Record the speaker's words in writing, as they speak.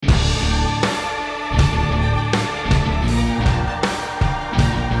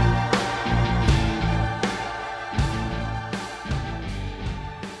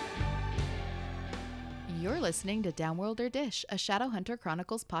listening to Downworld or Dish, a Shadowhunter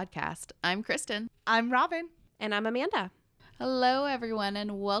Chronicles podcast. I'm Kristen. I'm Robin. And I'm Amanda. Hello, everyone,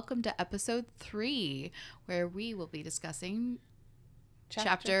 and welcome to episode 3, where we will be discussing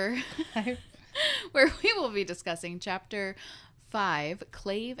chapter 5,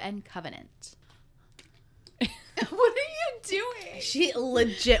 Clave and Covenant. What are you doing? She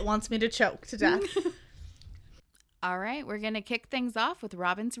legit wants me to choke to death. All right, we're going to kick things off with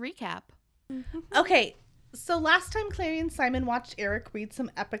Robin's recap. Okay, so last time Clary and Simon watched Eric read some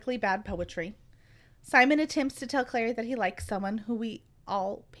epically bad poetry. Simon attempts to tell Clary that he likes someone who we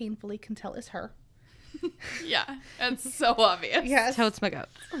all painfully can tell is her. Yeah, that's so obvious. Yes. Totes my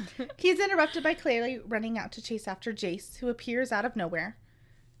goats. He's interrupted by Clary running out to chase after Jace, who appears out of nowhere.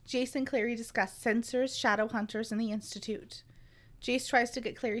 Jace and Clary discuss censors, shadow hunters, and the Institute. Jace tries to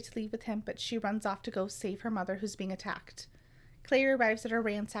get Clary to leave with him, but she runs off to go save her mother, who's being attacked. Clary arrives at her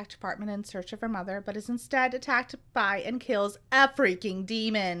ransacked apartment in search of her mother, but is instead attacked by and kills a freaking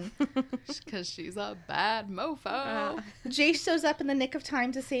demon. Because she's a bad mofo. Jace shows up in the nick of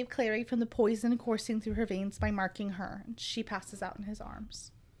time to save Clary from the poison coursing through her veins by marking her. She passes out in his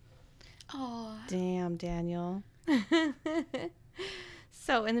arms. Oh, Damn, Daniel.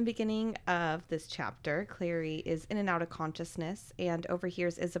 So in the beginning of this chapter, Clary is in and out of consciousness and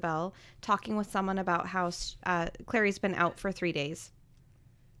overhears Isabel talking with someone about how Clary's been out for 3 days.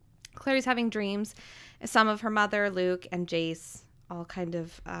 Clary's having dreams. Some of her mother, Luke, and Jace, all kind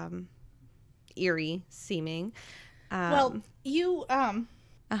of eerie seeming. Well, you,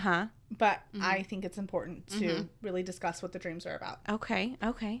 Uh-huh. but I think it's important to really discuss what the dreams are about. Okay.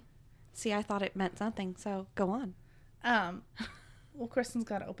 See, I thought it meant something, so go on. Well, Kristen's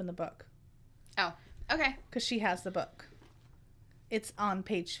got to open the book. Oh, okay. Because she has the book. It's on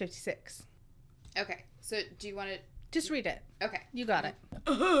page 56. Okay. So do you want to... Just read it. Okay. You got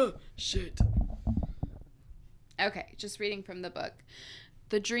it. Shit. Okay, just reading from the book.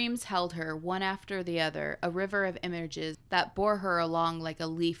 The dreams held her, one after the other, a river of images that bore her along like a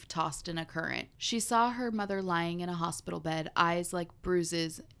leaf tossed in a current. She saw her mother lying in a hospital bed, eyes like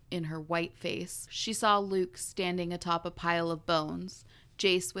bruises in her white face. She saw Luke standing atop a pile of bones,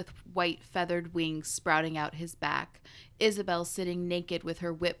 Jace with white feathered wings sprouting out his back, Isabel sitting naked with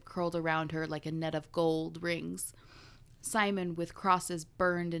her whip curled around her like a net of gold rings, Simon with crosses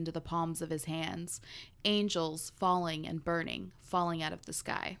burned into the palms of his hands, angels falling and burning, falling out of the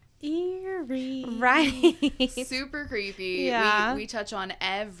sky. Eerie. Right. Super creepy. Yeah. We touch on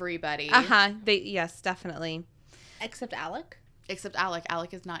everybody. Uh-huh. Yes, definitely. Except Alec. Except Alec.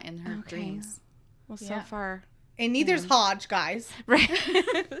 Alec is not in her Okay. dreams. Well, so Yeah. far. And neither's Hodge, guys. Right.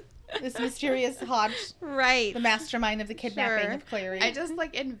 This mysterious Hodge, Right. the mastermind of the kidnapping Sure. of Clary. I just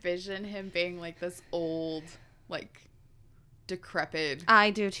envision him being this old, decrepit.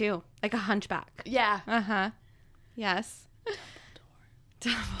 I do too. Like a hunchback. Yeah. Uh-huh. Yes.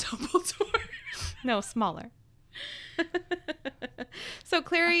 Dumbledore. No, smaller. So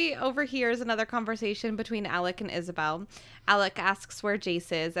Clary overhears another conversation between Alec and Isabel. Alec asks where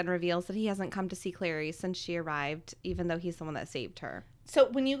Jace is and reveals that he hasn't come to see Clary since she arrived, even though he's the one that saved her. So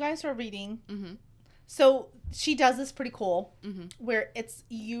when you guys were reading, so she does this pretty cool, where it's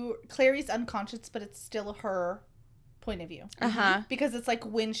Clary's unconscious, but it's still her point of view. Uh-huh. Because it's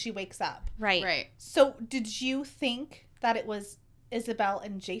when she wakes up. Right. Right. So did you think that it was Isabel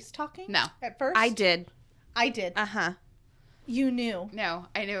and Jace talking? No. At first? I did. I did. Uh-huh. You knew. No,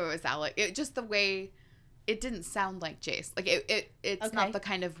 I knew it was Alec. It just the way it didn't sound like Jace. It's Okay. not the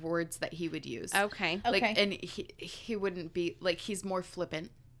kind of words that he would use. Okay. Okay. And he wouldn't be he's more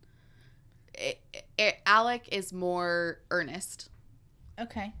flippant. Alec is more earnest.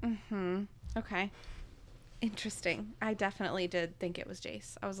 Okay. Mm-hmm. Okay. Interesting. I definitely did think it was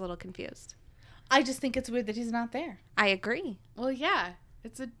Jace. I was a little confused. I just think it's weird that he's not there. I agree. Well, yeah,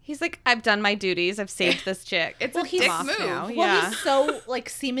 He's like, I've done my duties. I've saved this chick. it's Well, a he's dick off move. now. Well, Yeah. he's so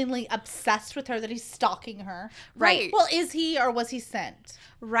seemingly obsessed with her that he's stalking her. Right. Well, is he or was he sent?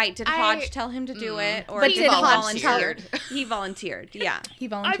 Right. Did Hodge tell him to do it? Or But did did Hodge volunteered? He volunteered. Yeah. He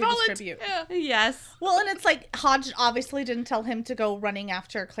volunteered to distribute. Yes. Well, and it's Hodge obviously didn't tell him to go running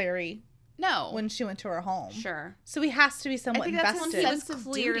after Clary No. when she went to her home. Sure. So he has to be somewhat think that's invested. one He was sense of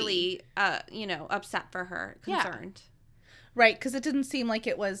clearly, upset for her, Yeah. concerned. Right, because it didn't seem like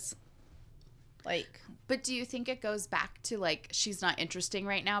it was But do you think it goes back to she's not interesting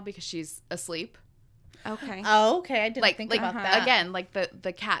right now because she's asleep? Okay. Oh, okay. I didn't think about that. Again,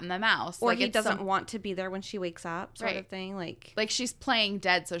 the cat and the mouse. Or he doesn't want to be there when she wakes up, sort Right. of thing. She's playing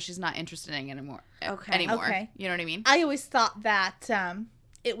dead, so she's not interested in anymore. Okay. Okay. You know what I mean? I always thought that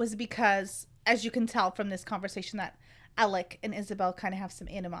it was because, as you can tell from this conversation, that Alec and Isabel kind of have some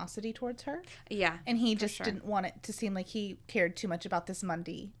animosity towards her. Yeah. And he just sure. didn't want it to seem like he cared too much about this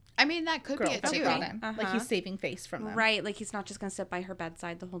Mundy I mean, that could girl be it that they too. brought in. Uh-huh. Like he's saving face from them. Right. Like he's not just going to sit by her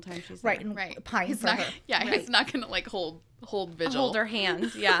bedside the whole time she's Right. there. And Right. pine He's for not, her. yeah, Right. he's not going to like hold vigil. Hold her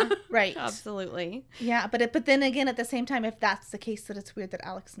hand. Yeah. Right. Absolutely. Yeah, but then again, at the same time, if that's the case, that it's weird that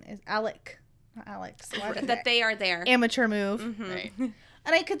Alex, not Alex, why did That they are there. amateur move. Mhm. Right. And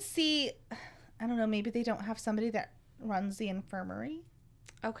I could see, I don't know, maybe they don't have somebody that runs the infirmary.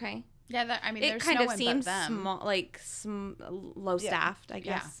 Okay. Yeah, I mean, It there's kind no of one seems but them. small, like low staffed, I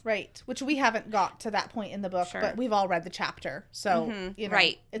guess. Right, which we haven't got to that point in the book, Sure. but we've all read the chapter, so Mhm. you know,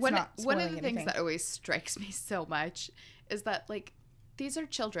 Right. it's one, not one of spoiling the anything. things that always strikes me so much is that like these are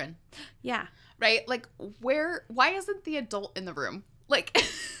children, Yeah. right? Like why isn't the adult in the room? Like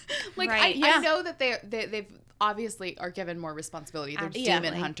Right. I know that they've obviously are given more responsibility. They're Absolutely.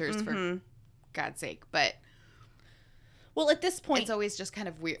 demon hunters for Mhm. God's sake, but Well, at this point, it's always just kind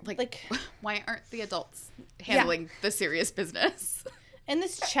of weird. Like why aren't the adults Yeah. handling the serious business? in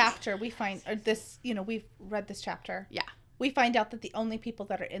this chapter, we find, or this, we've read this chapter. Yeah. We find out that the only people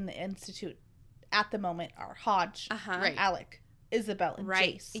that are in the institute at the moment are Hodge, Uh-huh. Right. Alec, Isabel, and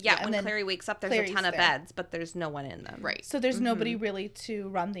Right. Jace. Yeah, and when then Clary wakes up, there's Clary's a ton of there. beds, but there's no one in them. Right. So there's nobody really to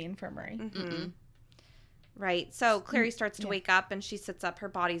run the infirmary. Mhm. Right. So Clary starts to Yeah. wake up and she sits up. Her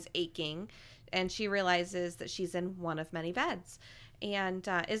body's aching, and she realizes that she's in one of many beds. And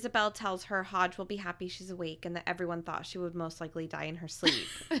Isabel tells her Hodge will be happy she's awake and that everyone thought she would most likely die in her sleep.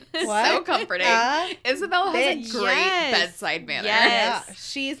 So What? comforting. Uh, Isabel has bitch. a great Yes. bedside manner.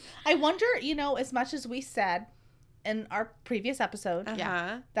 Yes. Yeah, I wonder, as much as we said in our previous episode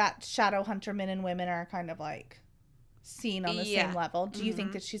Uh-huh. that shadow hunter men and women are kind of like seen on the Yeah. same level. Do you think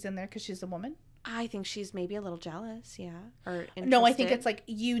Mhm. that she's in there because she's a woman? I think she's maybe a little jealous, yeah. Or No, I think interested. it's like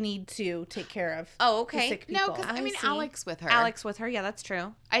you need to take care of Oh, the okay. sick No, people. because I I mean, see. Alex with her. Alex with her. Yeah, that's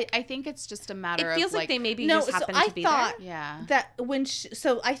true. I think it's just a matter It of feels like they maybe No, just so happen I to be thought- there. Yeah. that when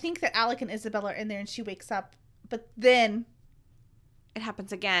so I think that Alec and Isabel are in there and she wakes up, but then It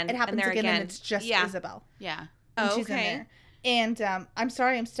happens again. it happens and there again, and it's just yeah. Isabel. Yeah. And Oh, she's in okay. there. And I'm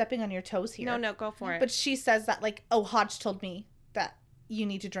sorry I'm stepping on your toes here. No, go for it. But she says that like, oh, Hodge told me that you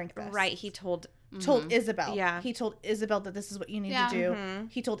need to drink this. Right, he told. Told Isabel. Yeah. He told Isabel that this is what you need Yeah. to do. Mhm.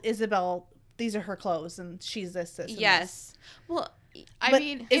 He told Isabel these are her clothes and she's this and Yes. Well, I But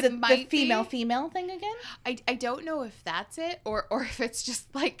mean, is it might the be. female thing again? I don't know if that's it or if it's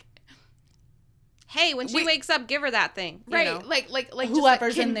just like hey, when she We- wakes up, give her that thing. you right, know? like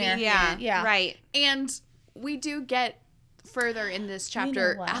Whoever's just a in there. Yeah. Yeah. Right. And we do get further in this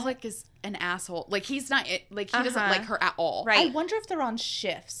chapter. what? Alec is an asshole. Like he's not like he doesn't Uh-huh. like her at all. Right. I wonder if they're on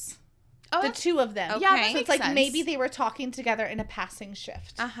shifts. Oh, The that's- two of them. Okay. yeah, that So makes it's like sense. maybe they were talking together in a passing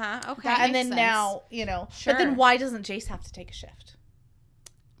shift. Uh-huh. Okay. That And makes then sense. now, Sure. But then why doesn't Jace have to take a shift?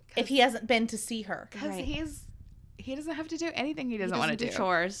 If he hasn't been to see her. because Right. he doesn't have to do anything he doesn't He want to doesn't do.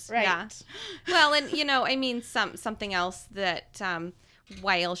 chores. Right. Yeah. Well, and I mean, something else that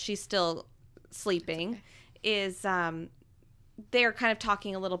while she's still sleeping is they're kind of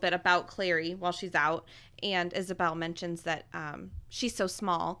talking a little bit about Clary while she's out, and Isabel mentions that she's so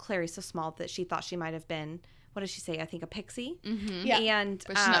small, Clary's so small that she thought she might have been, what does she say? I think a pixie. Mm-hmm. Yeah. And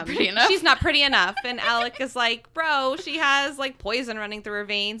But she's not pretty enough. She's not pretty enough. And Alec is like, bro, she has like poison running through her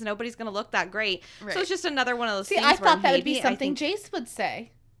veins. Nobody's gonna look that great. Right. So it's just another one of those See, things. I where thought that would maybe be I something think- Jace would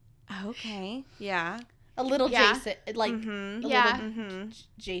say. Okay. Yeah. A little Yeah. Jace, like Mhm. a Yeah. little Mm-hmm.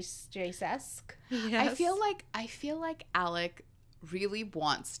 Jace-esque. I feel like Alec really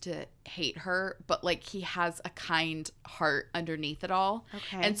wants to hate her, but like he has a kind heart underneath it all.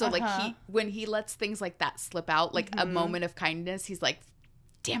 Okay. And so like Uh-huh. when he lets things like that slip out, like a Mhm. moment of kindness, he's like,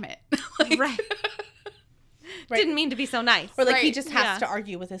 damn it. Like, right. Right. Didn't mean to be so nice. Or like he Right. just has Yeah. to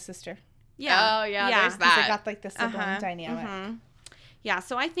argue with his sister. Yeah. Oh yeah, Yeah. there's Because they that. got like the sibling Uh-huh. dynamic. Mhm. Yeah.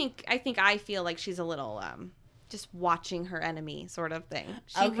 So I think I feel like she's a little just watching her enemy sort of thing.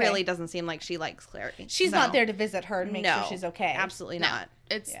 She Okay. really doesn't seem like she likes Clary. She's So- not there to visit her and make No, sure she's okay. Absolutely No, not.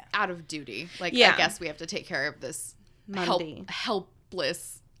 it's Yeah. out of duty. Like Yeah. I guess we have to take care of this Mundy.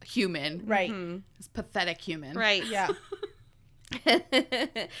 helpless human. Right. Mhm. This pathetic human. Right. Yeah.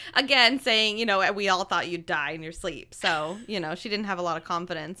 Again, saying, we all thought you'd die in your sleep. So, she didn't have a lot of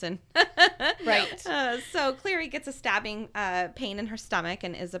confidence. And Right. So Clary gets a stabbing pain in her stomach,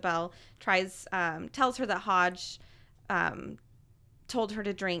 and Isabel tells her that Hodge told her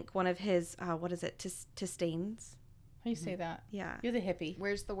to drink one of his, what is it, Tistanes? How do you say that? Yeah. You're the hippie.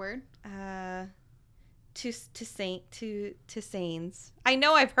 Where's the word? Tisanes. I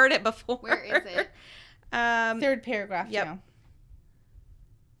know I've heard it before. Where is it? Third paragraph yep. down.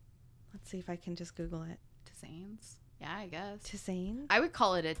 Let's see if I can just Google it. Tisanes. Yeah, I guess. Tisane? I would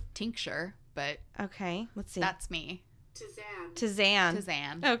call it a tincture, but Okay, let's see. that's me. Tisane.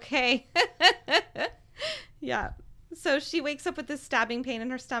 Tizan. Okay. Yeah. So she wakes up with this stabbing pain in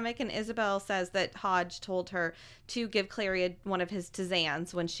her stomach, and Isabel says that Hodge told her to give Clary one of his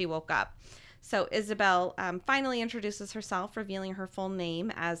tisanes when she woke up. So Isabel finally introduces herself, revealing her full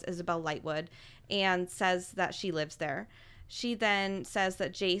name as Isabel Lightwood, and says that she lives there. She then says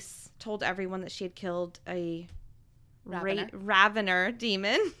that Jace told everyone that she had killed a Ravener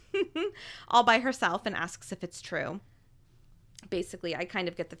demon all by herself, and asks if it's true. Basically, I kind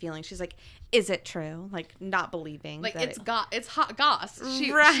of get the feeling she's like, is it true? Like, not believing. Like, that it's hot goss.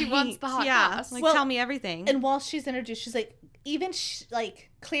 She wants the hot yeah. goss. Like, Well, tell me everything. And while she's introduced, she's like, like,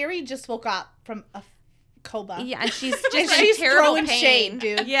 Clary just woke up from a coma. Yeah, and she's And just she's in terrible throwing pain. shade,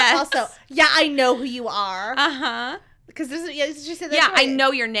 dude. Yes. Also, yeah, I know who you are. Uh-huh. Because this is, yeah, she said that Yeah, I right.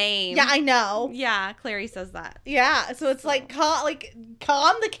 know your name. Yeah, I know. Yeah, Clary says that. Yeah, so it's like,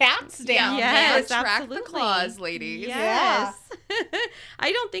 calm the cats down. Yes, Retract absolutely. the claws, ladies. Yes.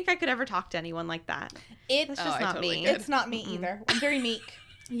 I don't think I could ever talk to anyone like that. It's That's Oh, just I not totally me. could. It's not me either. I'm very meek.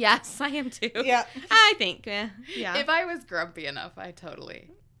 Yes, I am too. Yeah. I think. Yeah. If I was grumpy enough, I totally.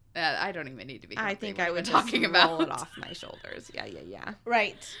 I don't even need to be. I grumpy. think What I are we would talking just about roll it off my shoulders. Yeah.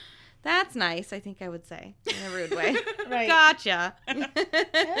 Right. That's nice, I think I would say, in a rude way. Right. Gotcha.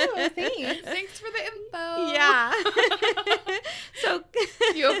 Oh, thanks. Thanks for the info. Yeah. So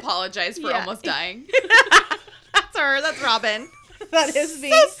You apologize for Yeah. almost dying. that's her. That's Robin. That is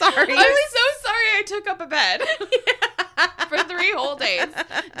me. So sorry. I'm so sorry I took up a bed for 3 whole days.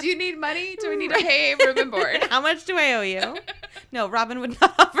 Do you need money? Do we need to pay room and board? How much do I owe you? No, Robin would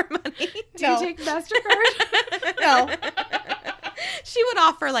not offer money. Do No. you take MasterCard? No. She would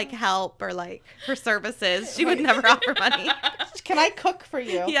offer like help or like her services. She would never offer money. Can I cook for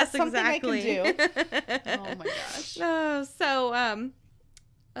you? Yes, That's something exactly. I can do. Oh my gosh. Oh, so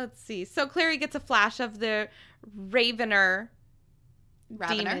let's see. So Clary gets a flash of the Ravener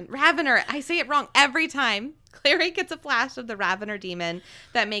demon. Ravener. I say it wrong every time. Clary gets a flash of the Ravener demon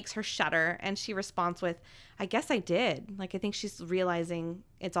that makes her shudder, and she responds with, I guess I did. Like, I think she's realizing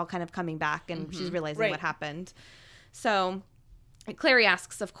it's all kind of coming back, and she's realizing Right. what happened. So Clary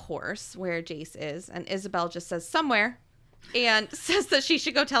asks, of course, where Jace is, and Isabel just says somewhere, and says that she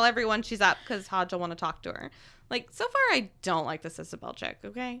should go tell everyone she's up because Hodge will want to talk to her. Like, so far, I don't like this Isabel chick,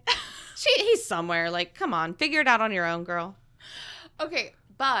 okay? He's somewhere. Like, come on, figure it out on your own, girl. Okay,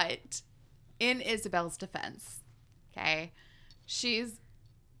 but in Isabel's defense, okay, she's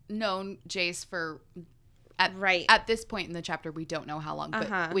known Jace for Right. at this point in the chapter, we don't know how long, but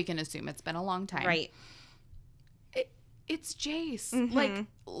Uh-huh. we can assume it's been a long time. Right. It's Jace. Mhm.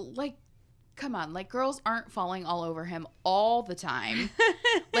 Like, come on, like girls aren't falling all over him all the time.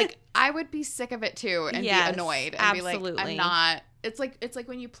 Like, I would be sick of it too and Yes, be annoyed and be like, absolutely. I'm not. It's like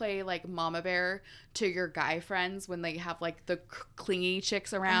when you play like Mama Bear to your guy friends when they have like the clingy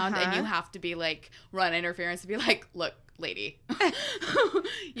chicks around and you have to be like run interference to be like, look, lady,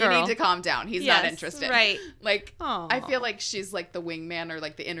 you Girl. need to calm down. He's not Yes, interested. right. Like, Aw. I feel like she's like the wingman or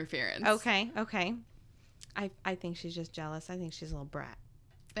like the interference. Okay. I think she's just jealous. I think she's a little brat.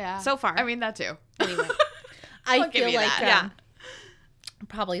 Yeah. So far. I mean, that too. Anyway. I I'll give feel you like that. Yeah.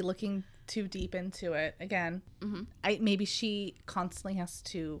 probably looking too deep into it again. Mm-hmm. Maybe she constantly has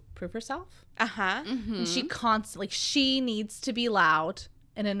to prove herself. Uh-huh. Mm-hmm. And she constantly, she needs to be loud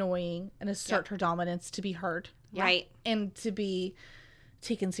and annoying and assert her dominance to be heard Right. and to be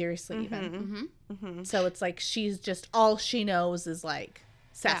taken seriously even. Mm-hmm. Mm-hmm. So it's like she's just, all she knows is like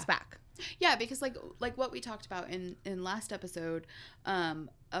sass Yeah. back. Yeah, because like what we talked about in last episode,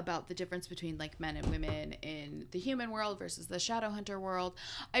 about the difference between like men and women in the human world versus the Shadowhunter world,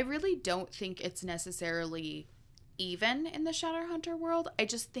 I really don't think it's necessarily even in the Shadowhunter world. I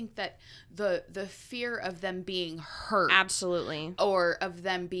just think that the fear of them being hurt Absolutely. or of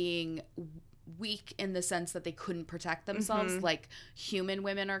them being weak in the sense that they couldn't protect themselves, Mhm. like human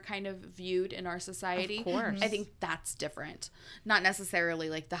women are kind of viewed in our society. Of course. I think that's different. Not necessarily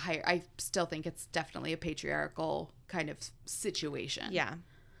like the higher. I still think it's definitely a patriarchal kind of situation. Yeah.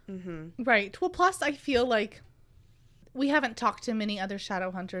 Mm-hmm. Right. Well, plus I feel like we haven't talked to many other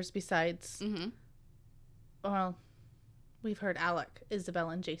Shadowhunters besides, Mm-hmm. well, we've heard Alec, Isabel,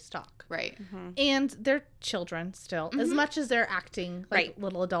 and Jace talk. Right. And they're children still, as Mhm. much as they're acting like Right.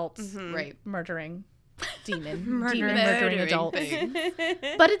 little adults Mhm. Right. murdering demon Murdering adults. things.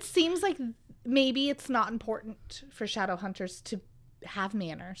 But it seems like maybe it's not important for Shadowhunters to have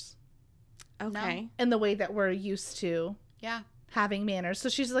manners Okay. in the way that we're used to Yeah. having manners. So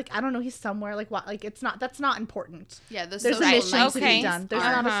she's like, I don't know, he's somewhere. Like what? Like it's not. That's not important. Yeah. The There's a social mission to Okay. be done. There's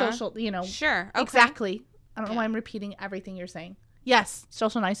are- not a Uh-huh. social. Sure. Okay. Exactly. I don't know Yeah. why I'm repeating everything you're saying. Yes,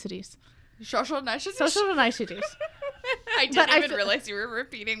 social niceties. Social niceties. Social niceties. I But didn't I even feel- realize you were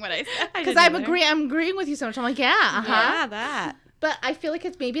repeating what I said. Because I'm agreeing with you so much. I'm like, yeah, Yeah, that. But I feel like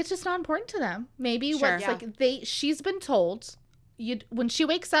it's just not important to them. Maybe Sure. what's Yeah. like she's been told, when she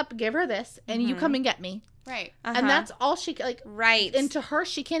wakes up, give her this, and you come and get me, Right. and that's all she like. right. And to her,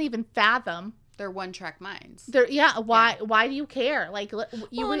 she can't even fathom. They're one-track minds. Why do you care? Like, Well,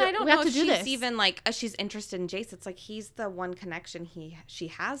 and I don't we know have to if do she's this. even like she's interested in Jace. It's like he's the one connection she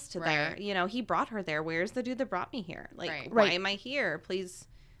has to there. Right. You know, he brought her there. Where's the dude that brought me here? Like, Right. why Right. am I here? Please,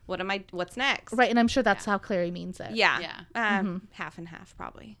 what's next? Right, and I'm sure that's how Clary means it. Yeah. Yeah. Half and half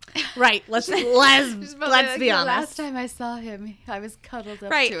probably. Right. Let's Just let's be the honest. last time I saw him, I was cuddled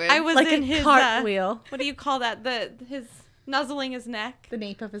up Right. to him. I was Like in a his cartwheel. what do you call that? His nuzzling his neck. The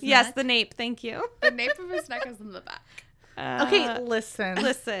nape of his Yes, neck. the nape. Thank you. The nape of his neck is in the back. Okay, listen.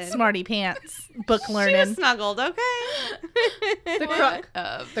 listen. Smarty pants. Book She learning. was snuggled. Okay. The crook.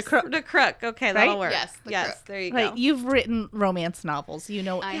 The The crook. The crook. Okay, that'll Right? work. Yes, the yes. crook. There you Right, go. you've written romance novels. You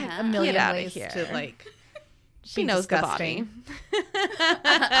know I a have. million Get outta ways here. to like. She be knows disgusting. the body.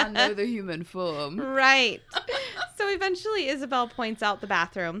 I know the human form. Right. So eventually Isabel points out the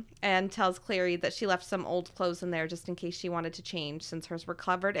bathroom and tells Clary that she left some old clothes in there just in case she wanted to change since hers were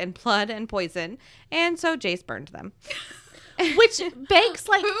covered in blood and poison. And so Jace burned them. Which begs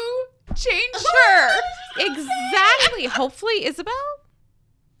like Who changed her? Exactly. Hopefully Isabel?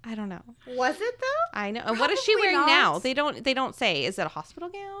 I don't know. was it though? I know. And what is she Probably wearing not. now? They don't say. Is it a hospital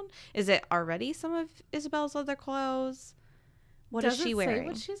gown? Is it already some of Isabel's other clothes? What is Does she it wearing? Say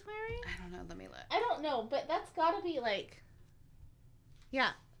what she's wearing? I don't know. Let me look. I don't know, but that's got to be like.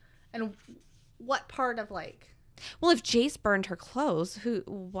 Yeah, and what part of like? Well, if Jace burned her clothes,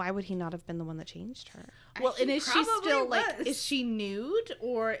 why would he not have been the one that changed her? Well, and He is she probably still like? was. Is she nude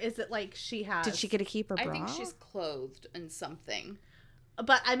or is it like she has? Did she get to keep her bra? I think she's clothed in something.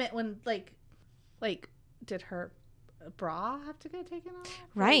 But I meant when like, did her bra have to get taken off?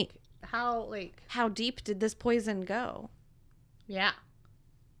 Right. Like, how like? How deep did this poison go? Yeah.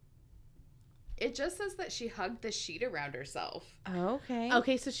 It just says that she hugged the sheet around herself. Okay.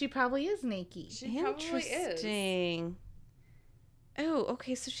 Okay, so she probably is naked. She probably is. Interesting. Oh,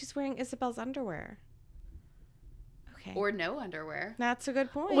 okay. So she's wearing Isabel's underwear. Okay. Or no underwear. That's a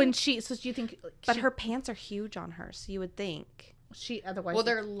good point. When she, so do you think? but her pants are huge on her, so you would think. she otherwise. Well,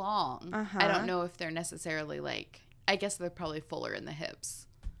 they're long. Uh-huh. I don't know if they're necessarily like. I guess they're probably fuller in the hips.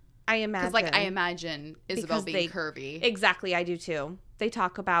 I imagine. Because, like, I imagine Isabel Because being curvy. Exactly, I do too. They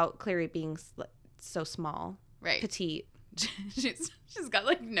talk about Clary being so small, Right. petite. she's got,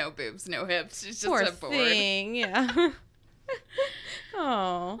 like, no boobs, no hips. She's just Poor a board. thing. Yeah.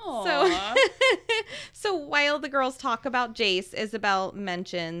 Oh. Aw. So while the girls talk about Jace, Isabel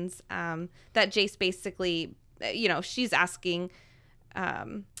mentions that Jace basically, she's asking.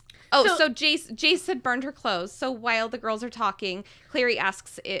 So Jace had burned her clothes. So while the girls are talking, Clary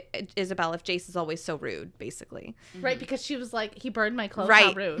asks Isabel if Jace is always so rude, basically. right because she was like, he burned my clothes. Right.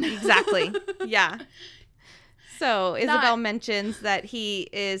 How rude. Exactly. Yeah. So Isabel Not- mentions that he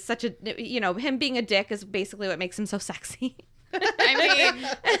is such a, him being a dick is basically what makes him so sexy. I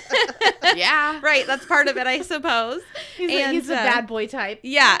mean, yeah. Right. That's part of it, I suppose. He's a bad boy type.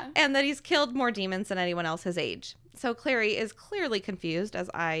 Yeah. And that he's killed more demons than anyone else his age. So Clary is clearly confused, as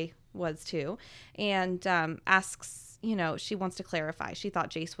I was too, and asks, she wants to clarify. She thought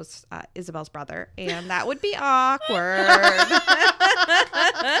Jace was Isabel's brother, and that would be awkward.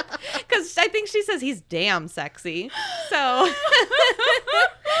 Because I think she says he's damn sexy.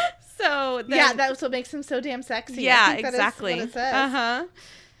 So, then, That's what makes him so damn sexy. I yeah, think that is exactly. what it says. Uh-huh.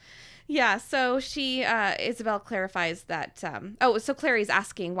 Yeah, so Isabel clarifies that, so Clary's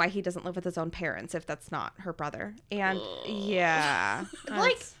asking why he doesn't live with his own parents if that's not her brother. And yeah.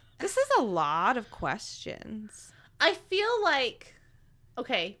 Like, this is a lot of questions. I feel like,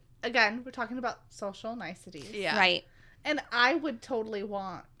 okay, again, we're talking about social niceties. Yeah. Right. And I would totally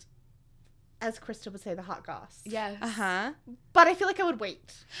want, as Krista would say, the hot goss. Yes. Uh-huh. But I feel like I would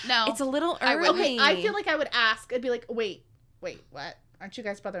wait. No. It's a little I early. would. Okay, I feel like I would ask. I'd be like, wait, what? Aren't you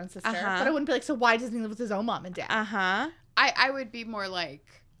guys brother and sister? Uh-huh. But I wouldn't be like, so why doesn't he live with his own mom and dad? Uh-huh. I would be more like,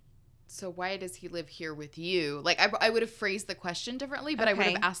 so why does he live here with you? Like, I would have phrased the question differently, but I would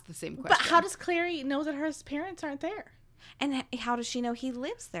Okay. have asked the same question. But how does Clary know that her parents aren't there? And how does she know he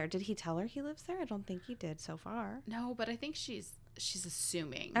lives there? Did he tell her he lives there? I don't think he did so far. No, but I think she's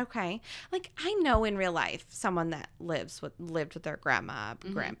assuming. Okay. Like, I know in real life someone that lived with their grandma,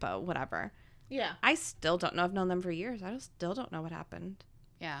 grandpa, whatever. Yeah. I still don't know. I've known them for years. I just still don't know what happened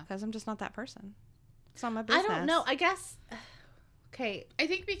Yeah. because I'm just not that person. It's not my I business. don't know. I guess Okay. I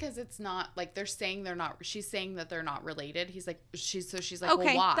think because it's not like they're saying they're not. She's saying that they're not related. She's like, Okay,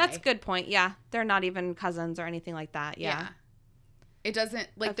 well, why? that's a good point. Yeah, they're not even cousins or anything like that. Yeah. It doesn't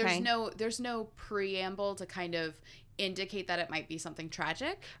like Okay. there's no preamble to kind of indicate that it might be something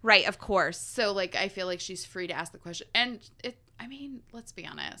tragic. Right, of course. So like I feel like she's free to ask the question. And I mean, let's be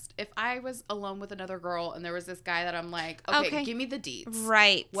honest. If I was alone with another girl and there was this guy that I'm like, okay. give me the deets.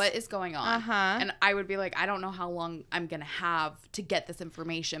 Right. What is going on? Uh-huh. And I would be like, I don't know how long I'm going to have to get this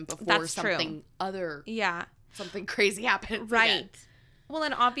information before That's something true. Yeah. something crazy happens. Right. again. Well,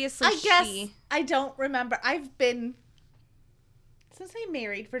 and obviously I guess I don't remember. I've been since I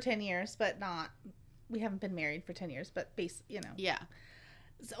married for 10 years, but not. We haven't been married for 10 years, but Yeah.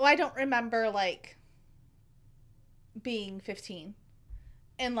 So I don't remember like being 15,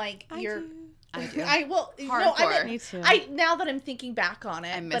 and like I you're. do. I do. I will. No, Hardcore. Me too. I now that I'm thinking back on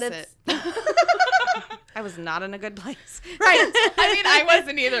it, I miss but it. I was not in a good place. Right. I mean, I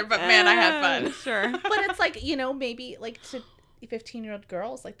wasn't either, but man, I had fun. Sure. But it's like, maybe like to 15-year-old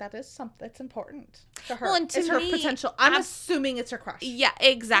girls, like that is something that's important to her. Well, and to it's her me, potential. I'm assuming it's her crush. Yeah,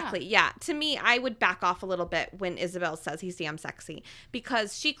 exactly. Yeah. To me, I would back off a little bit when Isabel says he's damn sexy,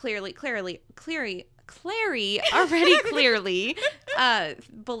 because she Clary already clearly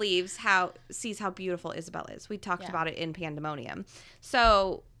sees how beautiful Isabel is. We talked about it in Pandemonium.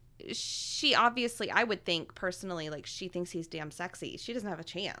 So she obviously, I would think personally, like she thinks he's damn sexy. She doesn't have a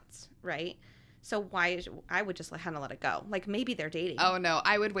chance, right? So I would just kind of let it go. Like maybe they're dating. Oh no,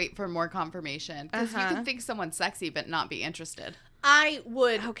 I would wait for more confirmation because you Uh-huh. can think someone's sexy but not be interested. I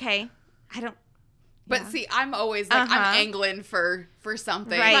would. Okay. I don't. But Yeah. see, I'm always like Uh-huh. I'm angling for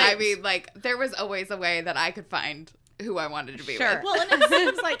something. Right. I mean, like there was always a way that I could find who I wanted to be Sure. with. Well, and it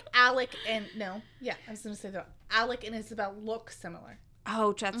seems like Alec and I was going to say that Alec and Isabel look similar.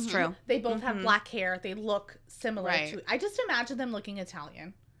 Oh, that's true. They both have black hair. They look similar Right. to. I just imagine them looking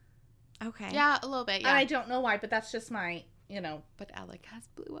Italian, Okay. Yeah, a little bit. and Yeah, I don't know why, but that's just my but Alec has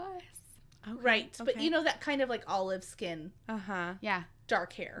blue eyes. Okay. right. But Okay. that kind of like olive skin, Uh-huh. Yeah,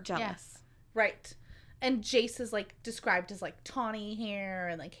 dark hair, Jealous. right? And Jace is like described as like tawny hair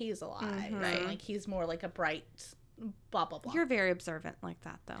and like hazel eyes, Mhm. and like he's more like a bright, blah blah blah. You're very observant like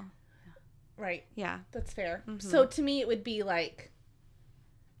that, though. right. Yeah. That's fair. Mhm. So to me, it would be like,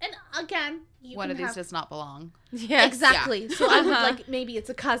 and again, one of these does not belong. Yes. exactly. So I would Uh-huh. like maybe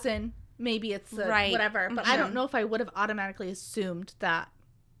it's a cousin, maybe it's a Right. whatever, but I don't Mhm. know if I would have automatically assumed that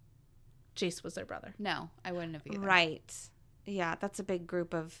Jace was their brother. No, I wouldn't have either. Right. Yeah, that's a big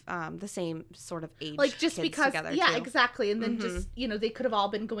group of the same sort of age. Like just kids because, together, yeah, too. exactly, and then Mhm. just they could have all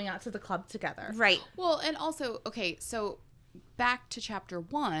been going out to the club together. Right. Well, and also, okay, so back to chapter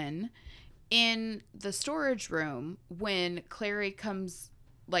 1, in the storage room, when Clary comes,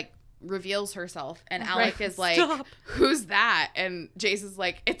 like, reveals herself, and Alec is like, Stop. who's that? And Jace is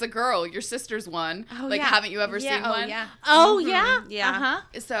like, it's a girl. Your sister's one. Oh, like, yeah. haven't you ever Yeah, seen oh, one? Yeah. Oh Mhm. yeah, Yeah. Uh-huh.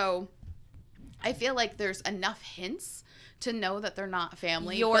 So I feel like there's enough hints to know that they're not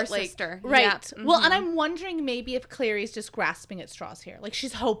family. Your but, like, sister. Right. Yeah. Well, and Mhm. I'm wondering maybe if Clary's just grasping at straws here, like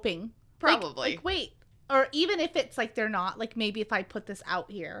she's hoping. Probably. Like wait, or even if it's like they're not, like maybe if I put this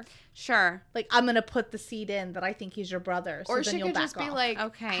out here, Sure. like I'm gonna put the seed in that I think he's your brother, so Or then she you'll could back just be off. like,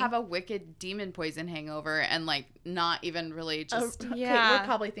 Okay. have a wicked demon poison hangover and like not even really just. Okay, Yeah. we're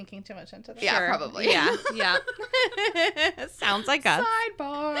probably thinking too much into this. Yeah, Sure. probably. Yeah. Yeah. Sounds like us.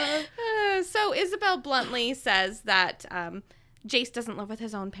 Sidebar. So Isabel bluntly says that Jace doesn't live with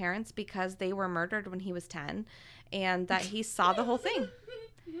his own parents because they were murdered when he was 10, and that he saw the whole thing.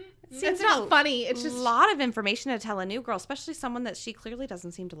 It's not funny. It's just a lot of information to tell a new girl, especially someone that she clearly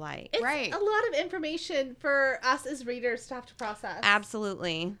doesn't seem to like. it's Right. a lot of information for us as readers to have to process.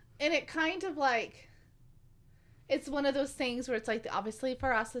 Absolutely. And it kind of like, it's one of those things where it's like, obviously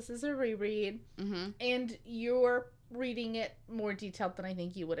for us, this is a reread, Mm-hmm. and you're reading it more detailed than I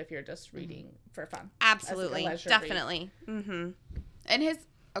think you would if you're just reading for fun. Absolutely. leisure read. Definitely. Mm-hmm. And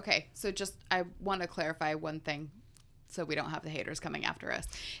so just, I want to clarify one thing so we don't have the haters coming after us.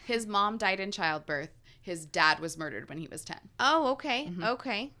 His mom died in childbirth. His dad was murdered when he was 10. Oh, okay. Mhm.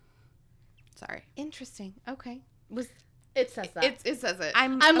 Okay. Sorry. Interesting. Okay. It says that. It says it.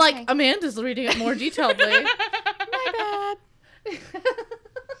 I'm okay. like, Amanda's reading it more detailedly. My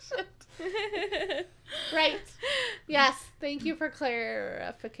Right. Yes. Thank you for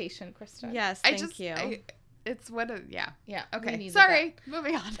clarification, Kristen. bad. Yes, I thank just, you. it's what a, yeah. Yeah. we Okay. needed Sorry.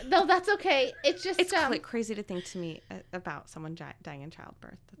 Moving on. that. No, that's okay. It's just It's crazy to think to me about someone dying in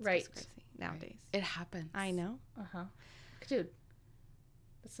childbirth. That's Right. just crazy nowadays. It happens. I know. uh-huh. Dude.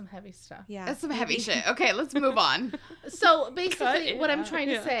 That's some heavy stuff. Yeah. That's some heavy shit. Okay, let's move on. So Cut basically it what I'm out. trying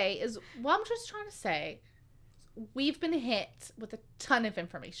to Yeah. say is, what I'm just trying to say, we've been hit with a ton of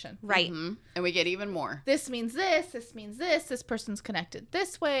information. Right. Mhm. And we get even more. This means this means this person's connected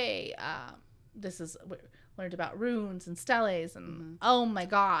this way. This is learned about runes and steles and oh my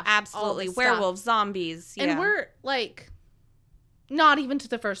gosh. all Absolutely. this Werewolves, stuff. zombies. Yeah. And we're like not even to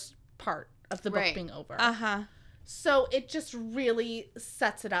the first part of the book Right. being over. Uh-huh. So it just really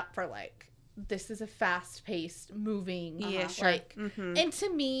sets it up for like, this is a fast-paced, moving. Yeah, sure. Like, Mm-hmm. and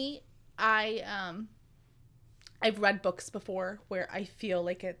to me, I've read books before where I feel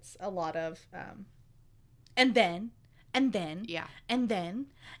like it's a lot of, and then, Yeah. and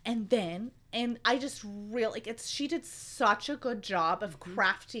I just really like she did such a good job of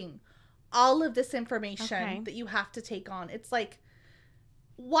crafting all of this information Okay. that you have to take on. It's like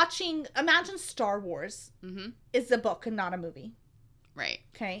imagine Star Wars Mm-hmm. is a book and not a movie. Right.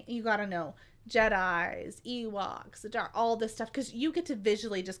 Okay, you got to know Jedis, Ewoks, the dark, all this stuff, because you get to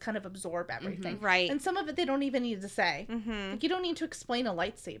visually just kind of absorb everything. Right. And some of it they don't even need to say. Mm-hmm. Like, you don't need to explain a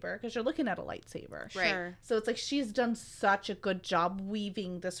lightsaber because you're looking at a lightsaber. Right. Sure. So it's like she's done such a good job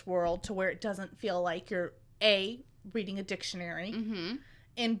weaving this world to where it doesn't feel like you're A, reading a dictionary, Mm-hmm.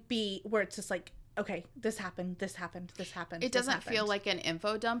 and B, where it's just like, okay, this happened. It doesn't feel like an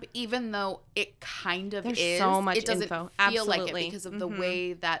info dump, even though it kind of There's is. so much it doesn't info. feel like it Absolutely. because of the Mhm.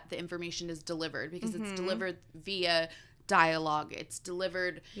 way that the information is delivered, because it's Mhm. delivered via dialogue. It's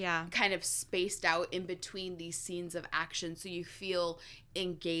delivered Yeah. kind of spaced out in between these scenes of action, so you feel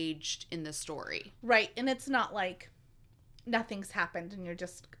engaged in the story. Right. And it's not like nothing's happened and you're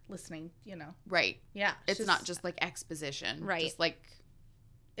just listening, Right. Yeah. It's not just like exposition. Right. Just like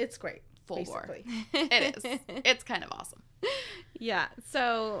It's great. full bore. Basically. It is. It's kind of awesome. Yeah.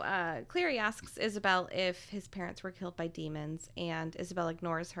 So Cleary asks Isabel if his parents were killed by demons, and Isabel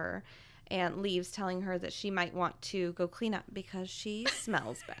ignores her and leaves, telling her that she might want to go clean up because she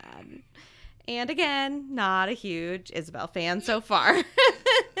smells bad. And again, not a huge Isabel fan so far.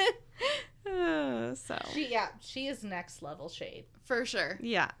 So She is next level shade. For sure.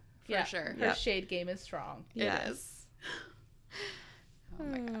 yeah. For sure. Her Yep. shade game is strong. Yes. It is. Oh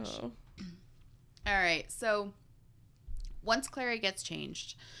my gosh. Oh. All right. So once Clara gets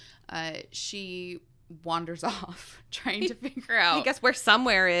changed, she wanders off trying to figure out. I guess where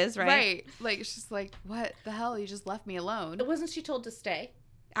somewhere is, right? Right. Like, she's like, what the hell? You just left me alone. But wasn't she told to stay?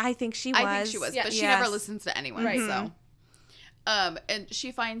 I think she was. I think she was, Yeah. but she Yes. never listens to anyone. Right. So, and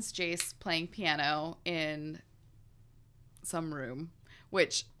she finds Jace playing piano in some room,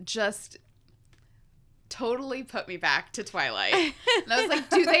 which just totally put me back to Twilight. And I was like,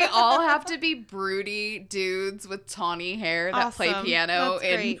 do they all have to be broody dudes with tawny hair that play Awesome. piano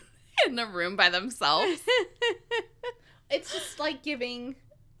That's great. in a room by themselves? It's just like giving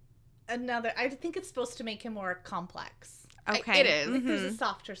another. I think it's supposed to make him more complex. Okay. It is. Like, there's Mhm. a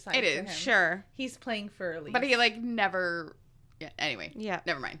softer side It to is. him. Sure. He's playing for Elise. But he like never. Yeah. Anyway. Yeah.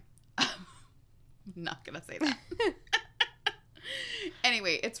 Never mind. I'm not gonna say that.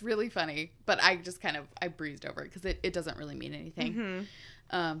 Anyway, it's really funny, but I just kind of I breezed over it because it doesn't really mean anything.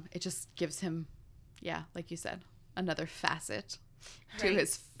 Mhm. It just gives him, yeah, like you said, another facet to Right.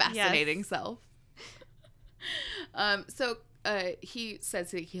 his fascinating Yes. self. So he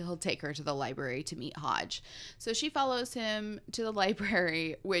says that he'll take her to the library to meet Hodge. So she follows him to the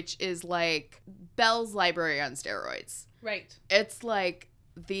library, which is like Bell's library on steroids. Right. It's like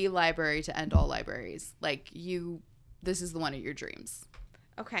the library to end all libraries. Like this is the one of your dreams.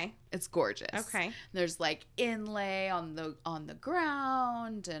 Okay. It's gorgeous. Okay. There's like inlay on the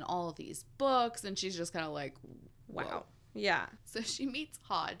ground and all of these books, and she's just kind of like, wow. Wow. Yeah. So she meets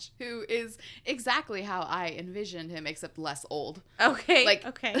Hodge, who is exactly how I envisioned him, except less old. Okay. Like,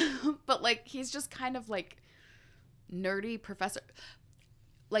 okay. But like he's just kind of like nerdy professor,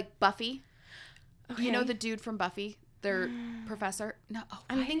 like Buffy. Okay. You know the dude from Buffy, their professor. No,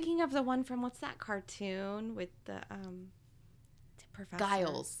 I'm thinking of the one from what's that cartoon with the professor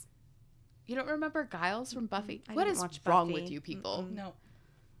Giles. You don't remember Giles from Buffy? I What didn't is watch wrong Buffy. with you people? Mm-mm. No.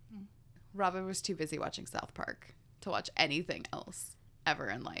 Robin was too busy watching South Park to watch anything else ever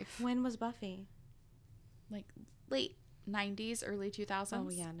in life. When was Buffy? Like late 90s, early 2000s. Oh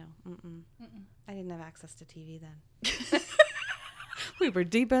yeah, no. Mm-mm. Mm-mm. I didn't have access to TV then. We were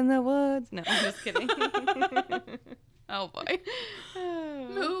deep in the woods. No, I'm just kidding. Oh boy.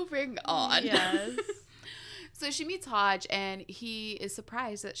 Moving on. Yes. So she meets Hodge, and he is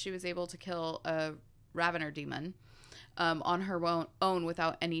surprised that she was able to kill a Ravener demon on her own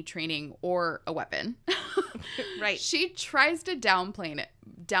without any training or a weapon. Right. She tries to downplay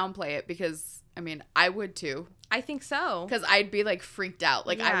it because, I mean, I would too. I think so. Because I'd be like freaked out.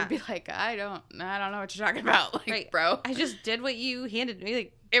 Like I Yeah. would be like, I don't know what you're talking about. Like, Right. bro. I just did what you handed me.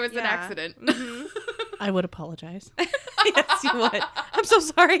 Like, It was an yeah. accident. Mhm. I would apologize. Yes, you would. I'm so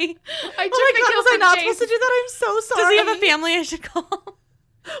sorry. I took Oh my the God, kill was I from not Jace. supposed to do that? I'm so sorry. Does he have a family I should call?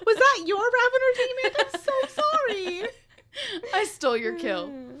 Was that your Ravener demon? I'm so sorry. I stole your kill.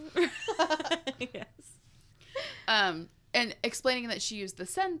 Yes. And explaining that she used the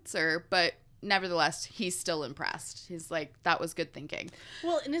sensor, but nevertheless, he's still impressed. He's like, that was good thinking.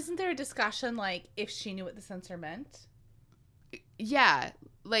 Well, and isn't there a discussion like if she knew what the sensor meant? Yeah,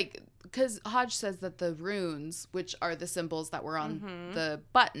 like, because Hodge says that the runes, which are the symbols that were on the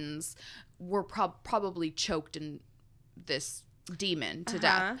buttons, were probably choked in this demon to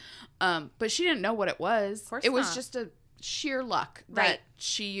death. But she didn't know what it was. Of course it was not. just a sheer luck Right. that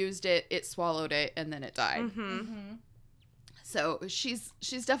she used it, it swallowed it, and then it died. Mm-hmm. So she's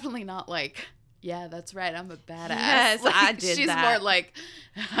definitely not like, yeah, that's right, I'm a badass. Yes, Like, I did she's that. more like,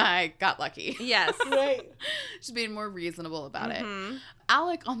 I got lucky. Yes. Right. She's being more reasonable about it. Mhm.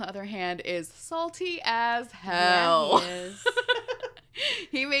 Alec, on the other hand, is salty as hell. Yeah, he is.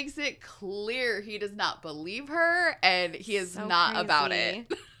 He makes it clear he does not believe her, and he is So not about crazy.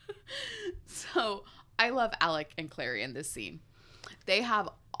 it. So I love Alec and Clary in this scene. They have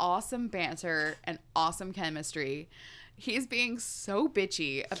awesome banter and awesome chemistry. He's being so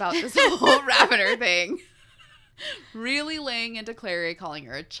bitchy about this whole Ravener thing. Really laying into Clary, calling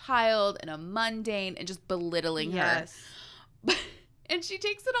her a child and a mundane and just belittling her. Yes. And she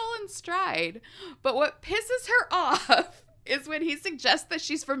takes it all in stride. But what pisses her off is when he suggests that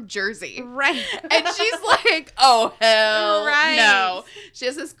she's from Jersey. Right. And she's like, oh, hell Right. no. She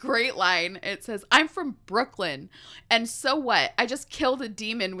has this great line. It says, I'm from Brooklyn. And so what? I just killed a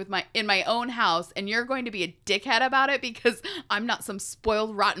demon in my own house, and you're going to be a dickhead about it because I'm not some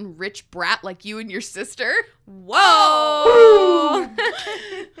spoiled, rotten, rich brat like you and your sister? Whoa.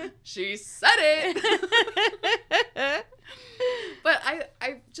 She said it. But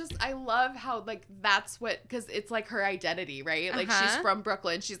I love how, like, that's what, because it's like her identity, right? Like, she's from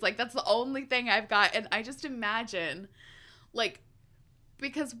Brooklyn. She's like, that's the only thing I've got. And I just imagine, like,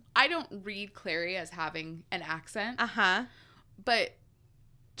 because I don't read Clary as having an accent, but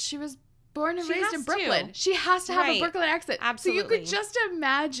she was born and She raised has in Brooklyn. to. She has to have Right. a Brooklyn accent. So you Absolutely. could just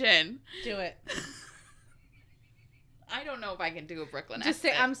imagine. Do it. I don't know if I can do a Brooklyn Just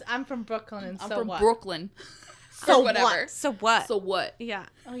accent. say I'm from Brooklyn and I'm so from what? Brooklyn. So Or whatever. So what? So what? Yeah.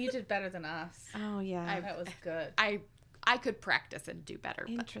 Oh, you did better than us. Oh yeah. That was good. I could practice and do better.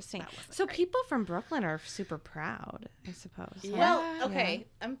 But Interesting. that wasn't So great. people from Brooklyn are super proud, I suppose. Yeah. Well, okay.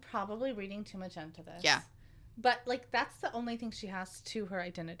 I'm probably reading too much into this. Yeah. But like that's the only thing she has to her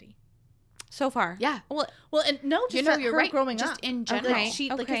identity. So far. Yeah. Well, Well, and no, just You know, that you're her right. growing Just up. in Like, general. like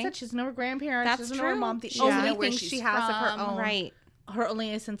I Okay. said, she's no grandparents. That's She doesn't know her true. mom. The She doesn't only know where thing she's she has of her from. own, right. her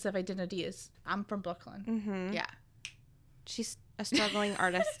only sense of identity is I'm from Brooklyn. Mm-hmm. Yeah. She's a struggling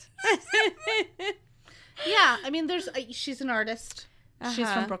artist. Yeah, I mean, she's an artist. She's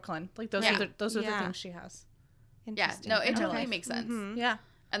Uh-huh. from Brooklyn. Like those Yeah. are the Yeah. things she has. Yeah. Interesting. No, it totally Okay. makes sense. Mhm. Yeah.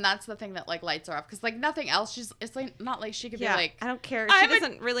 And that's the thing that like lights her off. Because like nothing else, it's like not like she could Yeah. be like, I don't care. She I'm a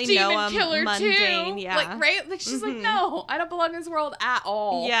doesn't really demon know killer mundane. too. Yeah. Like, right? Like she's like, Mhm. no, I don't belong in this world at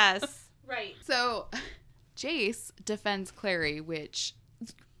all. Yes. Right. So Jace defends Clary, which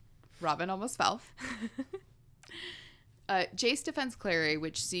Robin almost fell. Jace defends Clary,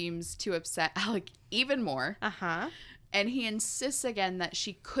 which seems to upset Alec even more. Uh-huh. And he insists again that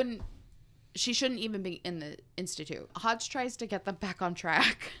she shouldn't even be in the institute. Hodge tries to get them back on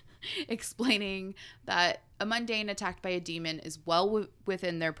track, explaining that a mundane attacked by a demon is well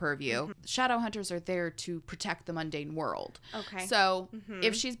within their purview. Mm-hmm. Shadow hunters are there to protect the mundane world. Okay. So Mhm.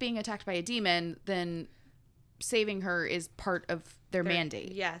 if she's being attacked by a demon, then saving her is part of their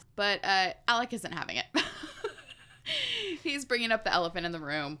mandate. Yes. But Alec isn't having it. He's bringing up the elephant in the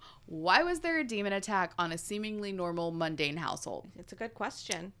room. Why was there a demon attack on a seemingly normal, mundane household? It's a good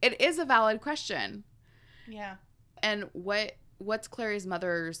question. It is a valid question. Yeah. And what's Clary's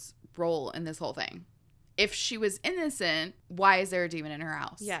mother's role in this whole thing? If she was innocent, why is there a demon in her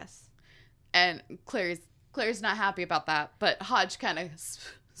house? Yes. And Clary's not happy about that, but Hodge kind of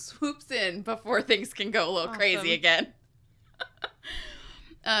swoops in before things can go a little crazy Awesome. again.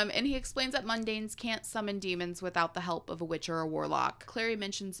 And he explains that mundanes can't summon demons without the help of a witch or a warlock. Clary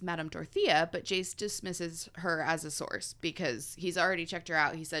mentions Madame Dorothea, but Jace dismisses her as a source because he's already checked her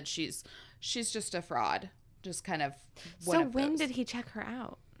out. He said she's just a fraud, just kind of one So of when those. did he check her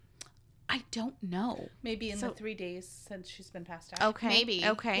out? I don't know. Maybe in So- the 3 days since she's been passed out. Okay. Maybe.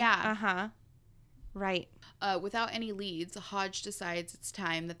 Okay. Yeah. Uh-huh. Right. Without any leads, Hodge decides it's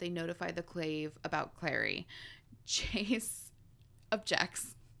time that they notify the Clave about Clary. Jace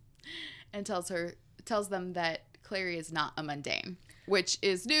objects and tells them that Clary is not a mundane, which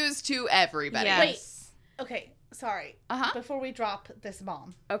is news to everybody. Yes. Wait, Okay, sorry. Uh-huh. Before we drop this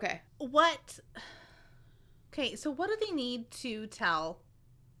bomb. Okay. Okay, so what do they need to tell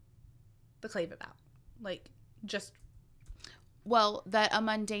the Clave about? Like, just... Well, that a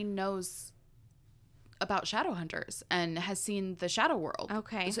mundane knows about shadow hunters and has seen the shadow world.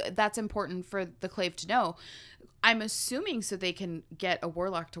 Okay. So that's important for the Clave to know. I'm assuming so they can get a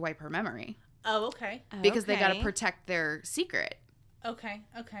warlock to wipe her memory. Oh, okay. Because they got to Okay. protect their secret. Okay.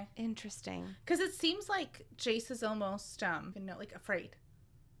 Interesting. Because it seems like Jace is almost, like, afraid.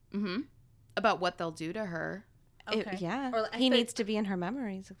 Mm-hmm. About what they'll do to her. Okay. Yeah. Or, I he thought- needs to be in her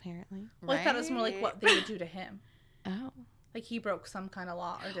memories, apparently. Well, I thought it was more like Right? what they would do to him. Oh. Like he broke some kind of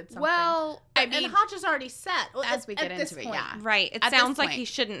law or did something. Well, I and mean, Hodge is already set. Well, as we get at this into it, point. yeah. Right. It At this sounds like point. he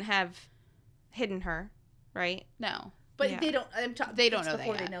shouldn't have hidden her, right? no. But Yeah. they don't. They don't it's know that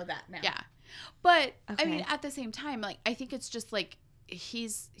before yet. they know that now. Yeah. But, I mean, Okay. at the same time, like, I think it's just, like,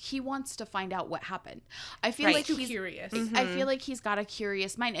 he wants to find out what happened. I feel Right. like Too he's curious. I feel like he's got a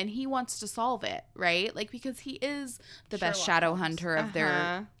curious mind and he wants to solve it, right? Like because he is the best Sherlock shadow Holmes. hunter of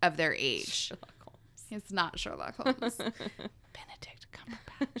Uh-huh. their age. He's not Sherlock Holmes. Benedict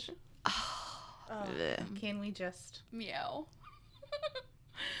Cumberbatch. Oh, Ugh. can we just? Meow.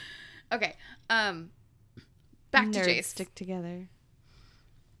 Okay. Back to Nerds Jace. stick together.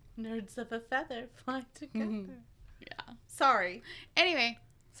 Nerds of a feather fly together. Mm-hmm. Yeah. Sorry. Anyway,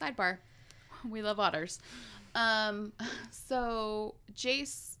 sidebar. We love otters. So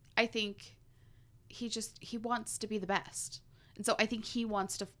Jace, I think he wants to be the best. And so I think he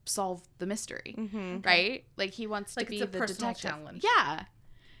wants to solve the mystery, Mm-hmm. right? Like he wants Like to it's be a the personal detective. challenge. Yeah.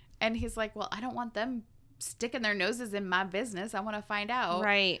 And he's like, well, I don't want them sticking their noses in my business. I want to find out.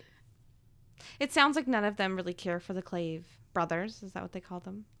 Right. It sounds like none of them really care for the Clave brothers. Is that what they call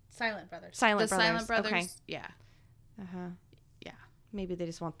them? Silent Brothers. Silent The brothers. Silent Brothers. Okay. Yeah. Uh-huh. Yeah. Maybe they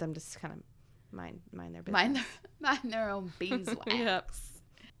just want them to kind of mind their business. Mind their own beeswax. Yep.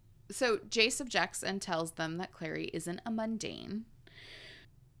 So Jace objects and tells them that Clary isn't a mundane.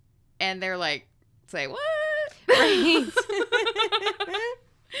 And they're like, say what? Right.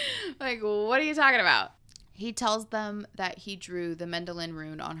 Like, what are you talking about? He tells them that he drew the Mendelin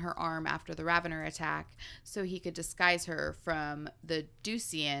rune on her arm after the Ravener attack so he could disguise her from the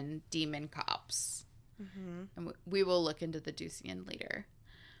Ducian demon cops. Mm-hmm. And we will look into the Ducian later.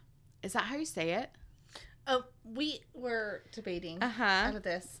 Is that how you say it? Oh, we were debating Uh-huh. out of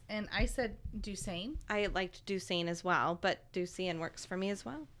this, and I said Dusain. I liked Ducine as well, but Ducian works for me as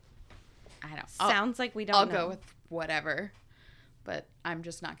well. I don't. Sounds like we don't I'll know. go with whatever, but I'm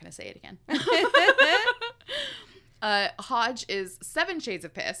just not going to say it again. Hodge is 7 shades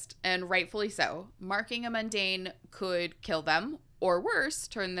of pissed, and rightfully so. Marking a mundane could kill them, or worse,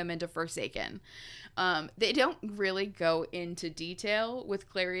 turn them into Forsaken. They don't really go into detail with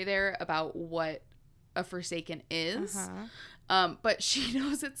Clary there about what a Forsaken is, but she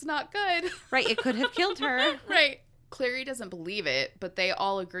knows it's not good. Right, it could have killed her. Right. Clary doesn't believe it, but they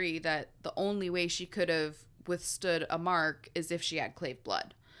all agree that the only way she could have withstood a mark is if she had clave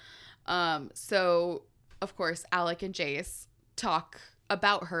blood. So, of course, Alec and Jace talk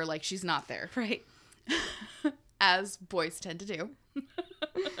about her like she's not there, Right. as boys tend to do,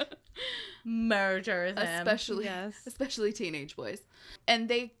 Murder them. especially teenage boys. And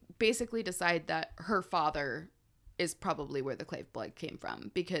they basically decide that her father is probably where the clave blood came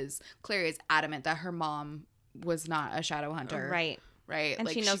from because Clary is adamant that her mom was not a shadow hunter. Right. Right. And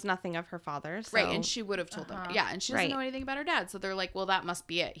Like, she knows nothing of her father. So. Right, and she would have told them. Yeah, and she doesn't Right. know anything about her dad. So they're like, well, that must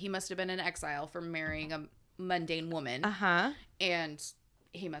be it. He must have been in exile for marrying a mundane woman, Uh-huh. and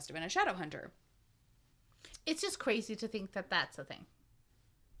he must have been a shadow hunter. It's just crazy to think that that's a thing.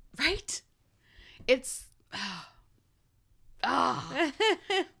 Right? It's... Oh.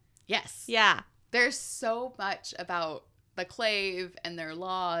 Yes. Yeah. There's so much about the clave and their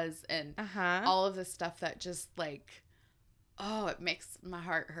laws and Uh-huh. all of this stuff that just, like... Oh, it makes my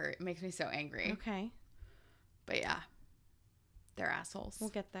heart hurt. It makes me so angry. Okay. But yeah. They're assholes. We'll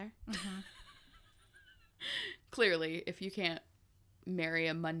get there. Clearly, if you can't marry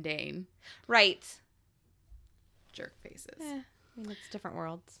a mundane, Right. jerk faces. I mean, it's different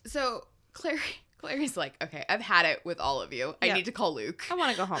worlds. So Clary's like, okay, I've had it with all of you. I Yep. need to call Luke. I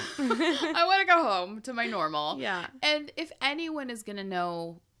want to go home. I want to go home to my normal. Yeah. And if anyone is going to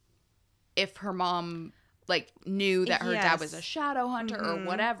know if her mom like knew that her dad was a Yes. shadow hunter or Mhm.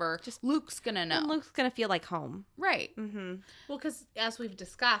 whatever, just Luke's going to know. And Luke's going to feel like home. Right. Mm-hmm. Well, because as we've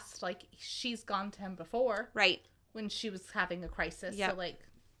discussed, like she's gone to him before Right. when she was having a crisis. Yep. So like,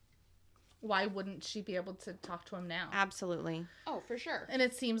 why wouldn't she be able to talk to him now? Absolutely. Oh, for sure. And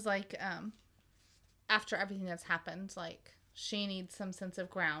it seems like after everything that's happened, like she needs some sense of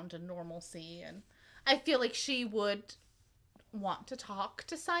ground and normalcy. And I feel like she would want to talk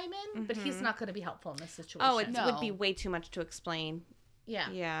to Simon, but he's not going to be helpful in this situation. Oh, it No. would be way too much to explain. yeah.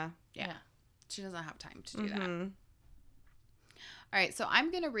 Yeah. Yeah. She doesn't have time to do that. Mhm. All right, so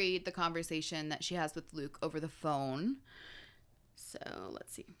I'm going to read the conversation that she has with Luke over the phone. So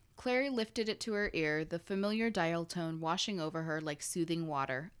let's see. Clary lifted it to her ear, the familiar dial tone washing over her like soothing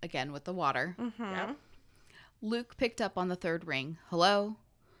water. Again with the water. Yeah. Luke picked up on the third ring. Hello?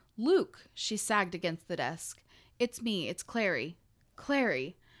 Luke, she sagged against the desk. It's me, it's Clary.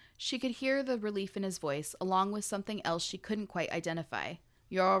 Clary. She could hear the relief in his voice, along with something else she couldn't quite identify.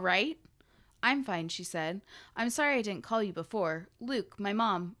 You're all right? I'm fine, she said. I'm sorry I didn't call you before. Luke, my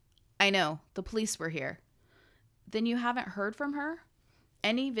mom. I know, the police were here. Then you haven't heard from her?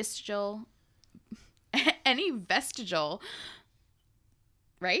 Any vestigial,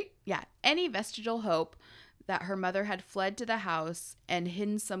 right? Yeah, any vestigial hope that her mother had fled to the house and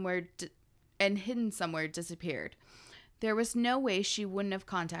hidden somewhere disappeared. There was no way she wouldn't have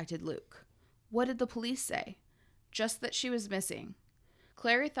contacted Luke. What did the police say? Just that she was missing.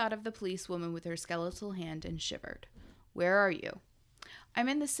 Clary thought of the policewoman with her skeletal hand and shivered. Where are you? I'm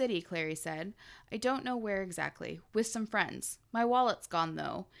in the city, Clary said. I don't know where exactly. With some friends. My wallet's gone,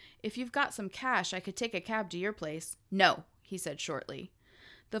 though. If you've got some cash, I could take a cab to your place. No, he said shortly.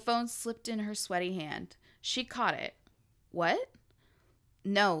 The phone slipped in her sweaty hand. She caught it. What?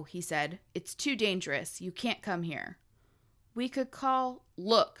 No, he said. It's too dangerous. You can't come here. We could call...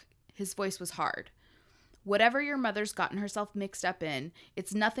 Look, his voice was hard. Whatever your mother's gotten herself mixed up in,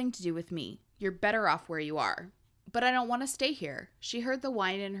 it's nothing to do with me. You're better off where you are. But I don't want to stay here. She heard the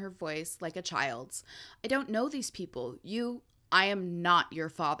whine in her voice like a child's. I don't know these people. I am not your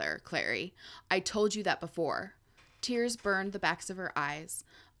father, Clary. I told you that before. Tears burned the backs of her eyes.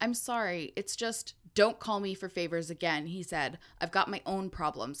 I'm sorry. It's just, don't call me for favors again, he said. I've got my own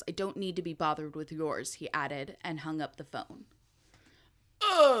problems. I don't need to be bothered with yours, he added, and hung up the phone.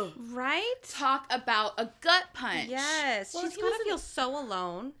 Ugh. Right? Talk about a gut punch. Yes. Well, She's he got to doesn't- feel so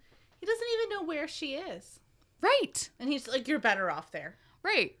alone. He doesn't even know where she is. Right. And he's like, you're better off there.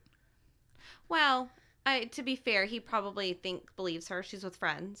 Right. Well, to be fair, he probably believes her. She's with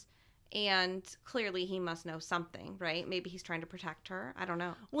friends. And clearly he must know something, right? Maybe he's trying to protect her. I don't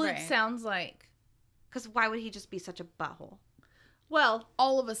know. Well, Right. it sounds like... Because why would he just be such a butthole? Well,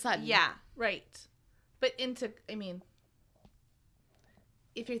 All of a sudden. Yeah. right. But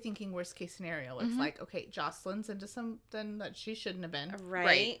if you're thinking worst case scenario, it's like, okay, Jocelyn's into something that she shouldn't have been.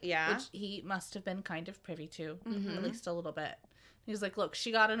 Right. Yeah. Which he must have been kind of privy to, Mm-hmm. at least a little bit. He's like, look,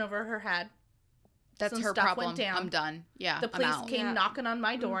 she got in over her head. That's Some her stuff problem. went down. I'm done. Yeah. The police I'm out. came Yeah. knocking on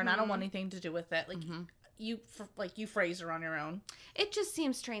my door, and I don't want anything to do with it. Like, Mm-hmm. you phrase her on your own. It just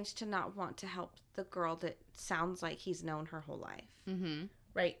seems strange to not want to help the girl that sounds like he's known her whole life. Mm-hmm.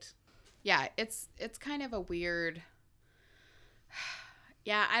 Right. Yeah, it's kind of a weird.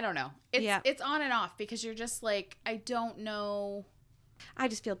 Yeah, I don't know. It's on and off because you're just like, I don't know. I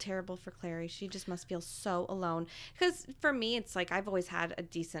just feel terrible for Clary. She just must feel so alone. Because for me, it's like I've always had a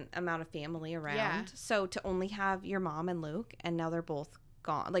decent amount of family around. Yeah. So to only have your mom and Luke, and now they're both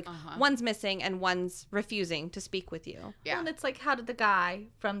gone. Like, Uh-huh. one's missing and one's refusing to speak with you. Yeah. Well, and it's like, how did the guy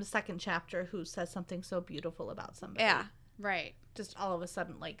from the second chapter who says something so beautiful about somebody, Yeah. Right. just all of a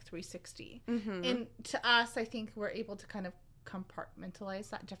sudden, like, 360? Mm-hmm. And to us, I think we're able to kind of compartmentalize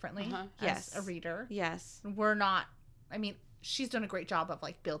that differently Uh-huh. as Yes. a reader. Yes. We're not, she's done a great job of,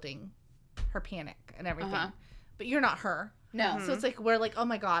 like, building her panic and everything. Uh-huh. But you're not her. No. So it's like, we're like, oh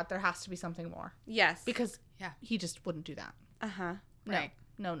my God, there has to be something more. Yes. Because Yeah. he just wouldn't do that. Uh-huh. No. Right.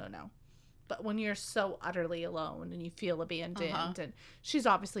 No. But when you're so utterly alone and you feel abandoned, Uh-huh. and she's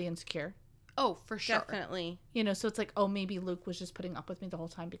obviously insecure, Oh, for sure. Definitely. so it's like, oh, maybe Luke was just putting up with me the whole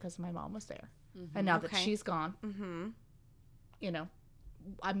time because my mom was there. Mm-hmm. And now that Okay. she's gone, Mm-hmm.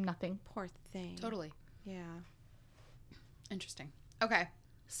 I'm nothing. Poor thing. Totally. Yeah. Interesting. Okay.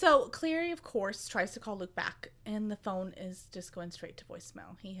 So Clary, of course, tries to call Luke back, and the phone is just going straight to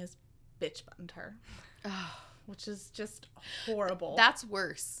voicemail. He has bitch buttoned her, which is just horrible. That's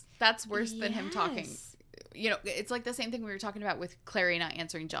worse. That's worse than him talking. Yes. It's like the same thing we were talking about with Clary not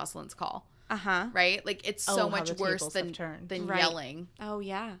answering Jocelyn's call, Uh-huh. right? Like, it's Oh, so how much the worse tables than have turned. Right. yelling. Oh,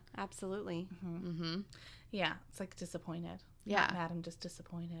 yeah. Absolutely. Mm-hmm. Yeah, it's like disappointed. Yeah. Not mad, I'm just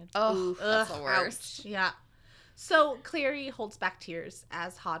disappointed. Oh, that's the Ugh, worst. ouch. Yeah. So Clary holds back tears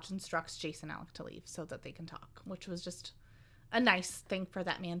as Hodge instructs Jason and Alec to leave so that they can talk, which was just a nice thing for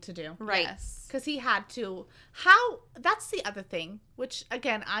that man to do. Right. Yes. Because he had to. That's the other thing, which,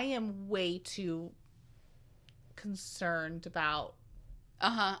 again, I am way too concerned about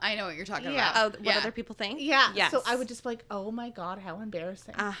I know what you're talking Yeah. about. Oh, what other people think? Yeah. Yes. So I would just be like, oh my God, how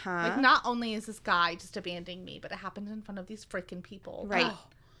embarrassing. Uh-huh. Like, not only is this guy just abandoning me, but it happened in front of these freaking people. Right.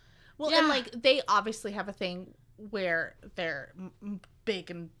 Well, Yeah. and like, they obviously have a thing where they're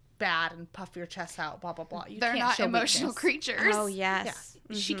big and bad and puff your chest out, blah, blah, blah. They're not show emotional weakness. creatures. Oh, Yeah. yes.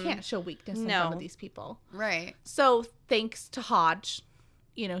 She Mhm. can't show weakness in No. front of these people. Right. So thanks to Hodge,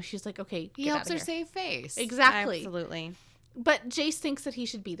 she's like, okay, He get helps out her of here. save face. Exactly. Absolutely. But Jace thinks that he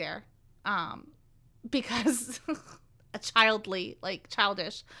should be there, because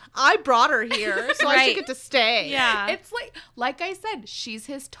childish. I brought her here, so I Right. should get to stay. Yeah. It's like I said, she's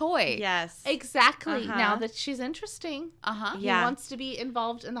his toy. Yes. Exactly. Uh-huh. Now that she's interesting, Uh-huh. Yeah. he wants to be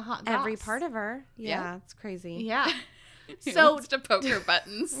involved in the hot goss. Every part of her. Yeah. Yeah. It's crazy. Yeah. He So- wants to poke her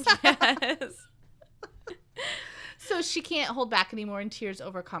buttons. Yes. So she can't hold back anymore, and tears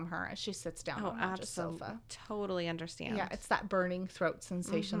overcome her as she sits down Oh, on Hodge's absolutely. sofa. Totally understand. Yeah, it's that burning throat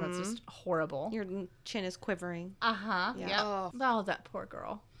sensation that's just horrible. Your chin is quivering. Uh-huh. Yeah. Yeah. Oh. Oh, that poor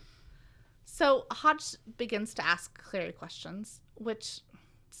girl. So Hodge begins to ask Clary questions, which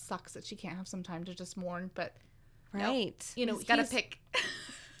sucks that she can't have some time to just mourn, but Right. He's got to he's- pick.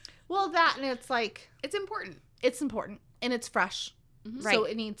 Well, that, and it's like, It's important. it's important and it's fresh. Mhm. So Right.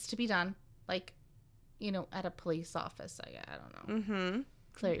 it needs to be done. Like, at a police office. I don't know. Mm-hmm.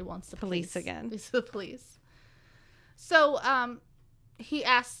 Clary wants the Police police again. It's the police. So he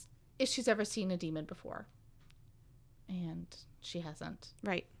asks if she's ever seen a demon before. And she hasn't,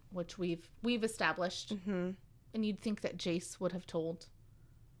 Right. which we've established. Mm-hmm. And you'd think that Jace would have told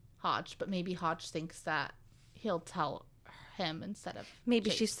Hodge, but maybe Hodge thinks that he'll tell him instead of Maybe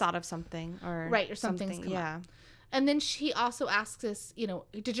Jace. she's thought of something or Right, or something's come up. Yeah. And then she also asks us,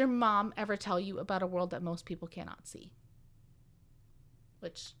 did your mom ever tell you about a world that most people cannot see?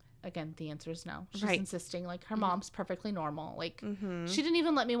 Which, again, the answer is no. She's Right. insisting, like, her mom's perfectly normal. Like, Mm-hmm. she didn't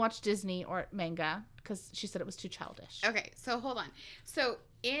even let me watch Disney or manga because she said it was too childish. Okay, so hold on. So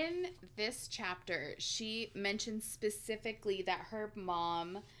in this chapter, she mentions specifically that her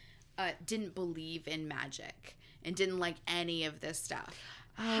mom didn't believe in magic and didn't like any of this stuff.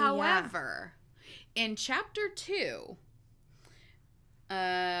 Oh, yeah. However, in chapter 2,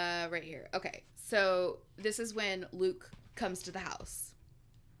 right here. Okay, so this is when Luke comes to the house.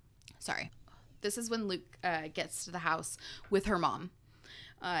 Sorry. This is when Luke gets to the house with her mom.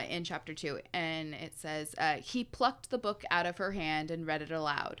 In chapter 2, and it says, he plucked the book out of her hand and read it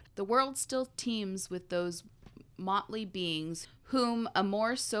aloud. The world still teems with those motley beings whom a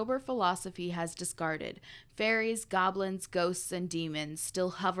more sober philosophy has discarded. Fairies, goblins, ghosts, and demons still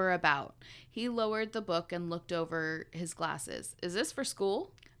hover about. He lowered the book and looked over his glasses. Is this for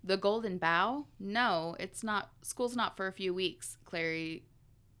school? The Golden Bough? No, it's not. School's not for a few weeks. Clary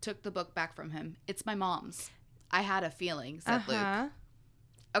took the book back from him. It's my mom's. I had a feeling, said Luke. Uh-huh.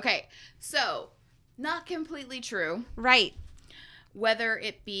 Okay, so not completely true. Right. Whether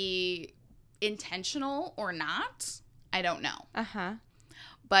it be intentional or not, I don't know. Uh-huh.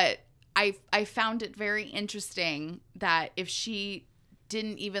 But I found it very interesting that if she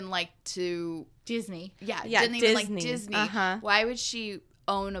didn't even like to, Disney. Yeah, didn't even like Disney. Disney, Uh-huh. why would she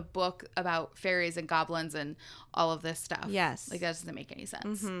own a book about fairies and goblins and all of this stuff? Yes. Like, that doesn't make any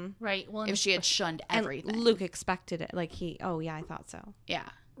sense. Mm-hmm. Right. Well, If she had shunned And everything. Luke expected it. Like I thought so. Yeah.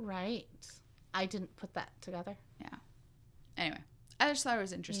 Right. I didn't put that together. Anyway, I just thought it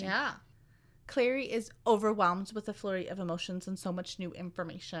was interesting. Yeah. Clary is overwhelmed with a flurry of emotions and so much new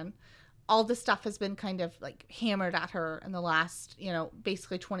information. All this stuff has been kind of like hammered at her in the last,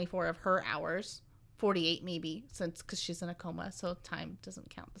 basically 24 of her hours, 48 maybe, because she's in a coma, so time doesn't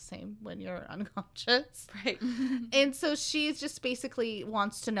count the same when you're unconscious. Right. And so she just basically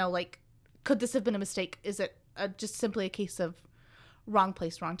wants to know, like, could this have been a mistake? Is it just simply a case of wrong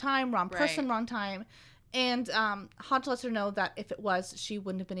place, wrong time, wrong person, Right. wrong time? And Hodge lets her know that if it was, she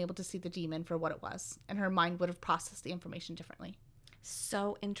wouldn't have been able to see the demon for what it was, and her mind would have processed the information differently.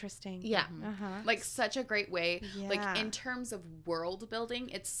 So interesting. Yeah. Uh-huh. Like, such a great way. Like, Yeah. in terms of world building,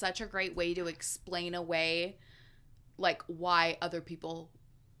 it's such a great way to explain away, like, why other people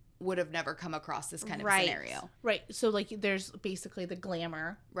would have never come across this kind of Right. scenario. Right. So, like, there's basically the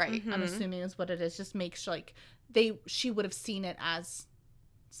glamour, Right. Mhm. I'm assuming is what it is, just makes, like, she would have seen it as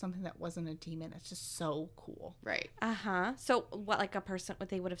something that wasn't a demon. It's just so cool. Right. Uh-huh. So what, like a person, what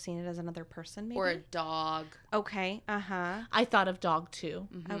they would have seen it as another person maybe? Or a dog. Okay. Uh-huh. I thought of dog, too.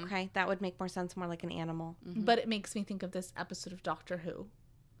 Mhm. Okay. That would make more sense, more like an animal. Mhm. But it makes me think of this episode of Doctor Who,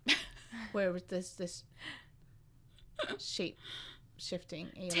 where with this shape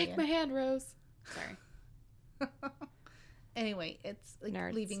shifting alien. Take my hand, Rose. Sorry. Anyway, it's like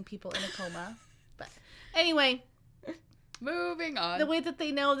Nerds. leaving people in a coma. But anyway, Moving on. The way that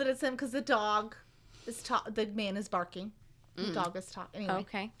they know that it's him because the dog is the man is barking. The dog is talking. Anyway,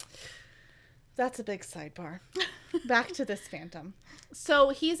 Okay. that's a big sidebar. Back to this phantom. So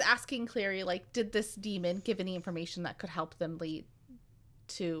he's asking Clary, like, did this demon give any information that could help them lead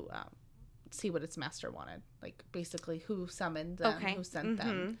to see what its master wanted? Like, basically, who summoned them, who sent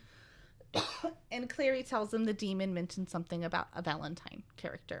them. And Clary tells him the demon mentioned something about a Valentine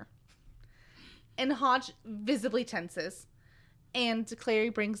character. And Hodge visibly tenses. And Clary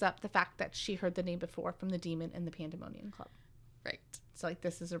brings up the fact that she heard the name before from the demon in the Pandemonium Club. Right. So, like,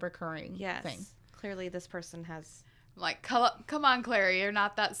 this is a recurring thing. Clearly this person has... Like, come on, Clary, you're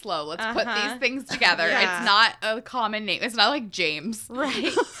not that slow. Let's put these things together. Yeah. It's not a common name. It's not like James.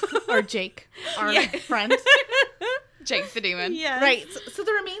 Right. Or Jake, our friend. Jake the demon. Yeah. Right. So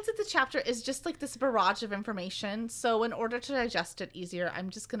the remains of the chapter is just like this barrage of information. So in order to digest it easier, I'm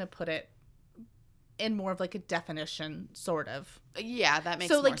just going to put it in more of like a definition, sort of. Yeah, that makes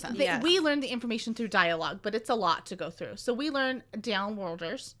So more like sense. we learn the information through dialogue, but it's a lot to go through. So we learn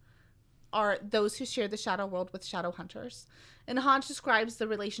Downworlders are those who share the shadow world with shadow hunters. And Hodge describes the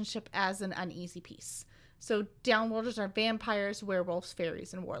relationship as an uneasy peace. So Downworlders are vampires, werewolves,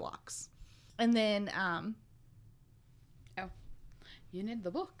 fairies, and warlocks. And then You need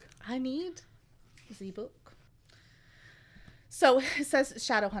the book. I need the book. So it says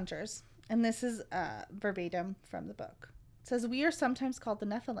shadow hunters, and this is verbatim from the book. It says, we are sometimes called the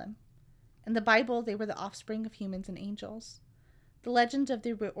Nephilim. In the Bible, they were the offspring of humans and angels. The legend of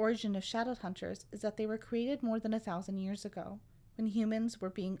the origin of shadow hunters is that they were created more than 1,000 years ago, when humans were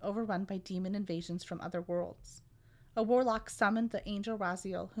being overrun by demon invasions from other worlds. A warlock summoned the angel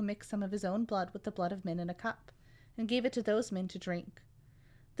Raziel, who mixed some of his own blood with the blood of men in a cup, and gave it to those men to drink.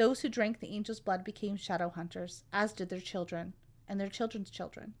 Those who drank the angel's blood became shadow hunters, as did their children, and their children's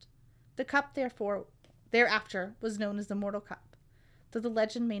children. The cup, thereafter, was known as the Mortal Cup. Though the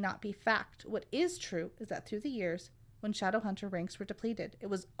legend may not be fact, what is true is that through the years, when shadow hunter ranks were depleted, it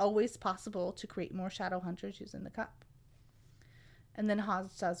was always possible to create more shadow hunters using the cup. And then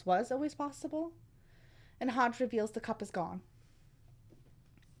Hodge says, was always possible? And Hodge reveals the cup is gone.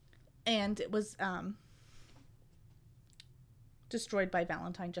 And it was destroyed by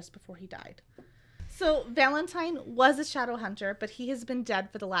Valentine just before he died. So Valentine was a shadow hunter, but he has been dead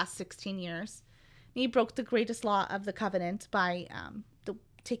for the last 16 years. He broke the greatest law of the Covenant by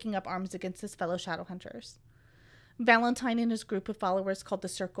taking up arms against his fellow shadow hunters. Valentine and his group of followers called the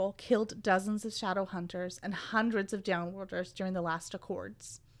Circle killed dozens of shadow hunters and hundreds of Downworlders during the last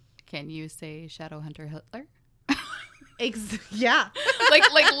Accords. Can you say Shadow Hunter Hitler? Yeah. like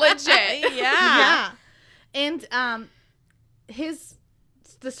legit. Yeah. And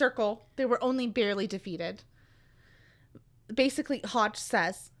the Circle, they were only barely defeated. Basically, Hodge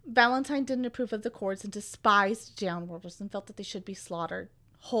says, Valentine didn't approve of the Accords and despised Downworlders and felt that they should be slaughtered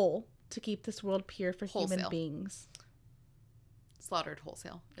whole to keep this world pure for human Wholesale. beings. Slaughtered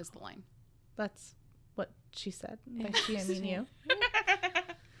wholesale is the line. That's what she said. By she, I mean you.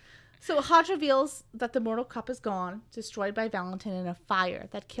 So Hodge reveals that the Mortal Cup is gone, destroyed by Valentine in a fire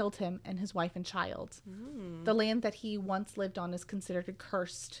that killed him and his wife and child. The land that he once lived on is considered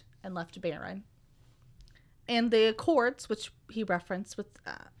cursed and left barren. And the Accords, which he referenced with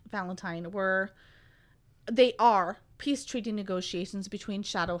Valentine, they are peace treaty negotiations between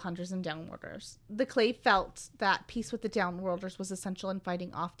shadow hunters and Downworlders. The Clave felt that peace with the Downworlders was essential in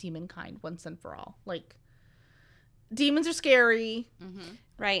fighting off demon kind once and for all. Like, demons are scary. Mm-hmm.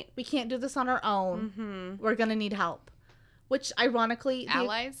 Right. We can't do this on our own. Mm-hmm. We're going to need help. Which, ironically...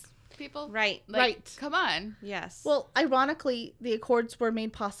 Allies, people? Right. Like, Right. Come on. Yes. Well, ironically, the Accords were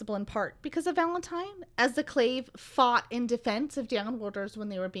made possible in part because of Valentine, as the Clave fought in defense of Downworlders when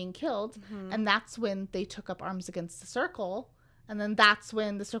they were being killed, and that's when they took up arms against the Circle, and then that's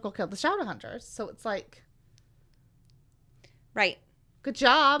when the Circle killed the Shadow Hunters. So it's like, right. good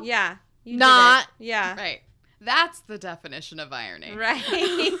job. Yeah. You Not. did it. Yeah. Right. That's the definition of irony. Right.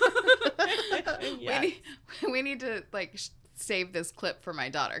 Yeah. We need to, like, save this clip for my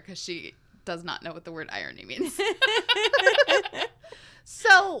daughter because she does not know what the word irony means.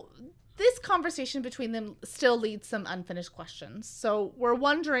 So this conversation between them still leads some unfinished questions. So we're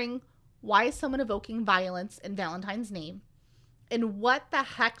wondering, why is someone evoking violence in Valentine's name? And what the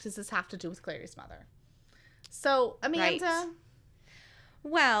heck does this have to do with Clary's mother? So, Amanda... Right.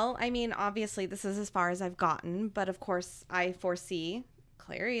 Well, I mean, obviously this is as far as I've gotten, but of course I foresee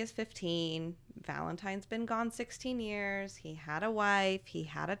Clary is 15. Valentine's been gone 16 years. He had a wife. He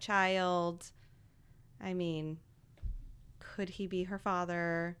had a child. I mean, could he be her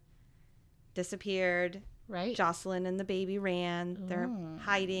father? Disappeared. Right? Jocelyn and the baby ran. They're Ooh.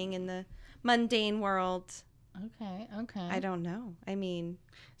 hiding in the mundane world. Okay. I don't know. I mean,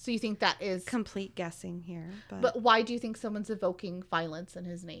 So you think that is... complete guessing here. But why do you think someone's evoking violence in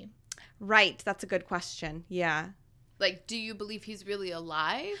his name? Right. That's a good question. Yeah. Like, do you believe he's really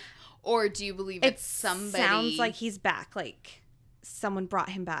alive? Or do you believe it's somebody? Sounds like he's back. Like, someone brought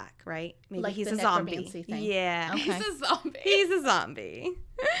him back, right? Maybe Like he's the a zombie. necromancy thing. Yeah. Okay. He's a zombie. He's a zombie.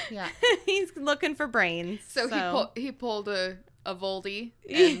 Yeah. He's looking for brains. So he pulled a Voldy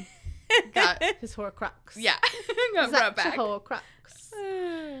and got His Horcrux. yeah got brought back. Horcrux.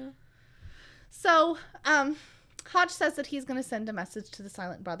 So, Hodge says that he's going to send a message to the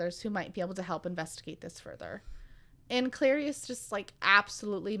Silent Brothers who might be able to help investigate this further. And Clary is just like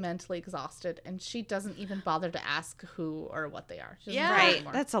absolutely mentally exhausted, and she doesn't even bother to ask who or what they are. She doesn't Yeah. care Right.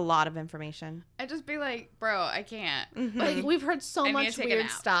 anymore. That's a lot of information. I'd just be like, bro, I can't. Mhm. Like, we've heard so I need much to take a weird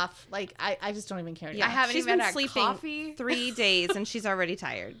nap. stuff. Like, I just don't even care. Yeah. I haven't She's even been had sleeping coffee. 3 days and she's already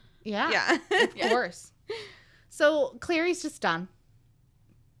tired. Yeah. Yeah. Of course. So Clary's just done.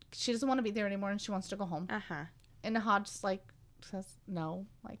 She doesn't want to be there anymore, and she wants to go home. Uh-huh. And Hodge like says, "No,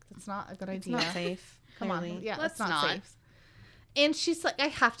 like that's not a good It's idea. not safe. Come on, clearly. yeah, Let's it's not not. safe." And she's like, "I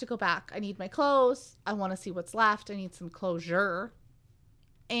have to go back. I need my clothes. I want to see what's left. I need some closure."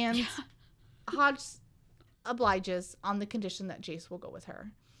 And Hodge obliges on the condition that Jace will go with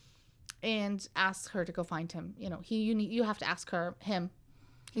her, and asks her to go find him. You know, you have to ask him.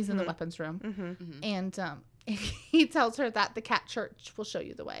 He's in the weapons room. Mm-hmm. And he tells her that the cat church will show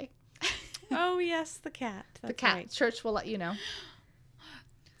you the way. Oh, yes, the cat. That's The cat right. church will let you know.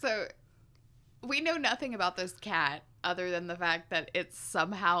 So we know nothing about this cat other than the fact that it's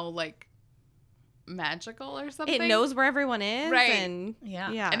somehow like magical or something. It knows where everyone is. Right. And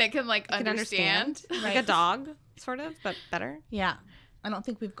Yeah. yeah. and it can like It can understand. Like Right. a dog, sort of, but better. Yeah. I don't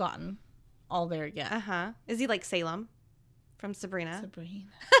think we've gotten all there yet. Uh-huh. Is he like Salem from Sabrina? Sabrina.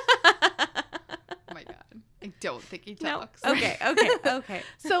 Oh my god, I don't think he No. talks. Okay.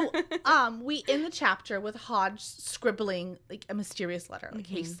 So, we end the chapter with Hodge scribbling like a mysterious letter, like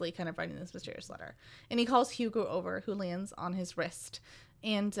hastily kind of writing this mysterious letter. And he calls Hugo over, who lands on his wrist.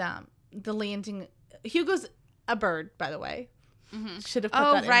 And the landing, Hugo's a bird, by the way. Should have put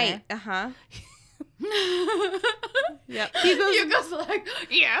Oh, that in right. there. Uh-huh. Yep. Hugo's like,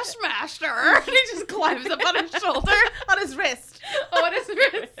 yes, master. And he just climbs up on his shoulder. On his wrist. Oh, on his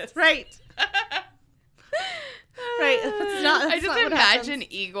wrist. Right. Right. That's not, that's I just not what imagine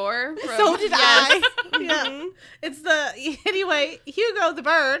happens. Igor. From, So did I. Mhm. Yeah. It's the anyway. Hugo the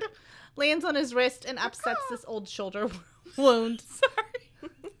bird lands on his wrist and upsets this old shoulder wound.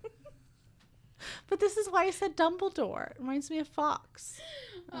 Sorry. But this is why I said Dumbledore. It reminds me of Fox.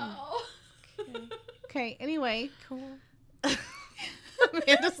 Oh. Okay. Anyway, Cool.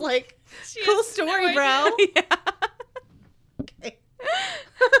 Amanda's like, She cool has story, no bro. Yeah. Okay.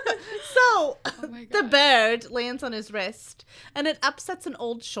 So Oh my the God. bird lands on his wrist, and it upsets an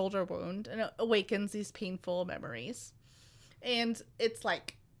old shoulder wound, and it awakens these painful memories. And it's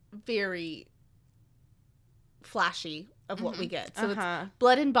like very flashy of what we get. So Uh-huh. it's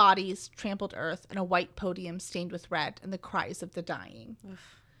blood and bodies, trampled earth, and a white podium stained with red, and the cries of the dying.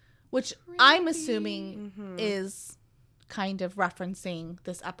 Which I'm assuming Mhm. is kind of referencing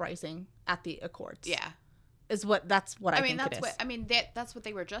this uprising at the Accords. Yeah. That's what I I mean, think that's it is. what I mean. That's what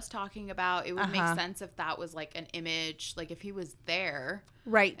they were just talking about. It would Uh-huh. make sense if that was like an image, like if he was there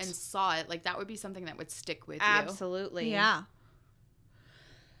Right. and saw it, like that would be something that would stick with you. Absolutely. Yeah.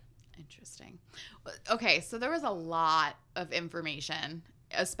 Interesting. Okay, so there was a lot of information,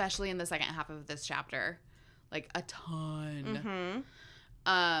 especially in the second half of this chapter, like a ton.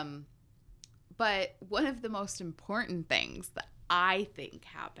 Mm-hmm. But one of the most important things that I think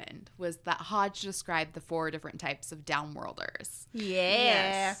happened was that Hodge described the 4 different types of downworlders.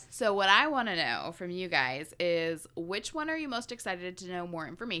 Yeah. So what I want to know from you guys is which one are you most excited to know more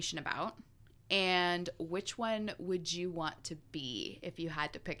information about? And which one would you want to be if you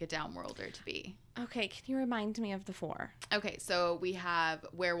had to pick a downworlder to be? Okay, can you remind me of the 4? Okay, so we have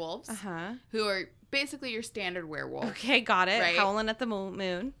werewolves, Uh-huh. who are basically your standard werewolf. Okay, got it. Right. Howling at the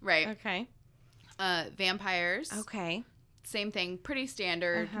moon. Right. Okay. Vampires. Okay. Same thing, pretty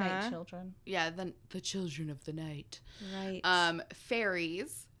standard. Uh-huh. Night children. Yeah, the children of the night. Right.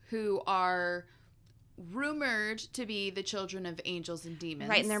 Fairies, who are rumored to be the children of angels and demons.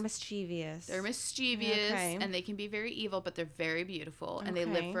 Right, and they're mischievous. They're mischievous, Okay. and they can be very evil, but they're very beautiful, and they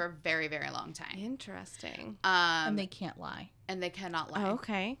live Okay. for a very, very long time. Interesting. And they can't lie. And they cannot lie. Oh,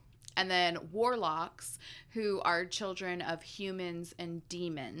 okay. And then warlocks, who are children of humans and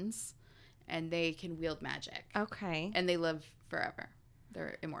demons, and they can wield magic. Okay. And they live forever.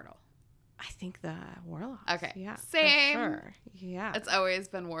 They're immortal. I think the warlock. Okay. Yeah. Same. For sure. Yeah. It's always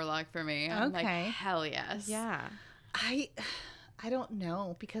been warlock for me. I'm like, Okay. hell yes. yeah. I don't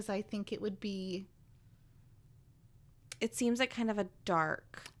know, because I think it would be. It seems like kind of a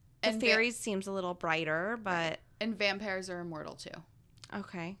dark. The And fairies seems a little brighter, but And vampires are immortal too.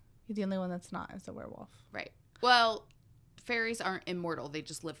 okay. The only one that's not is the werewolf. Right. Well, fairies aren't immortal. They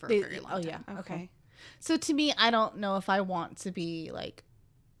just live for a very long Oh time. yeah. Okay. Okay. So to me, I don't know if I want to be like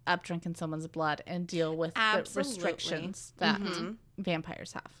up drinking someone's blood and deal with the Absolutely. restrictions that Mhm.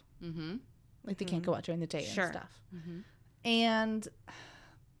 vampires have. Mm-hmm. Like they can't go out during the day Sure. and stuff. Mm-hmm. And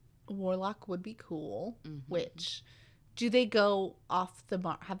warlock would be cool. Mhm. Which, do they go off the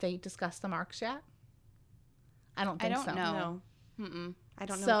mark? Have they discussed the marks yet? I don't I think don't so. know. No, Mm-mm. I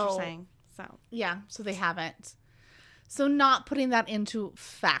don't know what So- you're saying. So Yeah, so they haven't. So not putting that into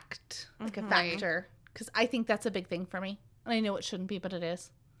fact, like a Mhm. Right. factor, because I think that's a big thing for me. And I know it shouldn't be, but it is.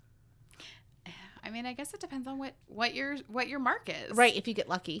 I mean, I guess it depends on what your mark is. Right, if you get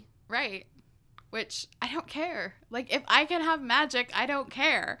lucky. Right. Which I don't care. Like if I can have magic, I don't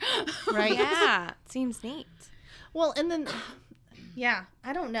care. Right. yeah, seems neat. Well, and then, yeah,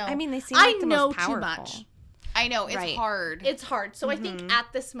 I don't know. I mean, they seem I like the know most too powerful. much. I know it's Right. hard. It's hard. So I Mhm. think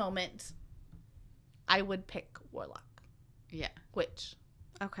at this moment, I would pick warlock. Yeah. Witch.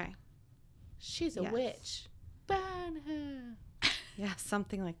 Okay. She's a Yes. witch. Burn her. Yeah,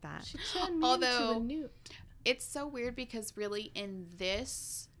 something like that. She turned me Although- into a newt. It's so weird because really in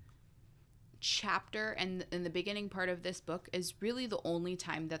this chapter and in the beginning part of this book is really the only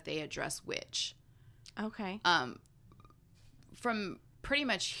time that they address witch. Okay. From pretty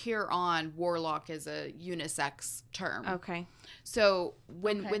much here on, warlock is a unisex term. Okay. So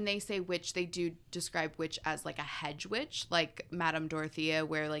when Okay. when they say witch, they do describe witch as like a hedge witch, like Madame Dorothea,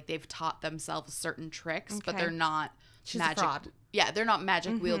 where like they've taught themselves certain tricks, but Okay. they're not She's magic. a fraud. Yeah, they're not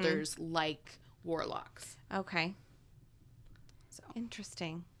magic Mhm. wielders like warlocks. Okay. So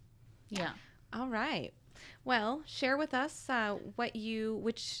Interesting. Yeah. All right. Well, share with us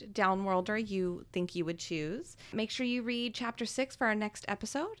which downworlder you think you would choose. Make sure you read chapter 6 for our next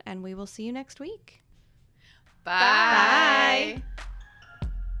episode, and we will see you next week. Bye. Bye.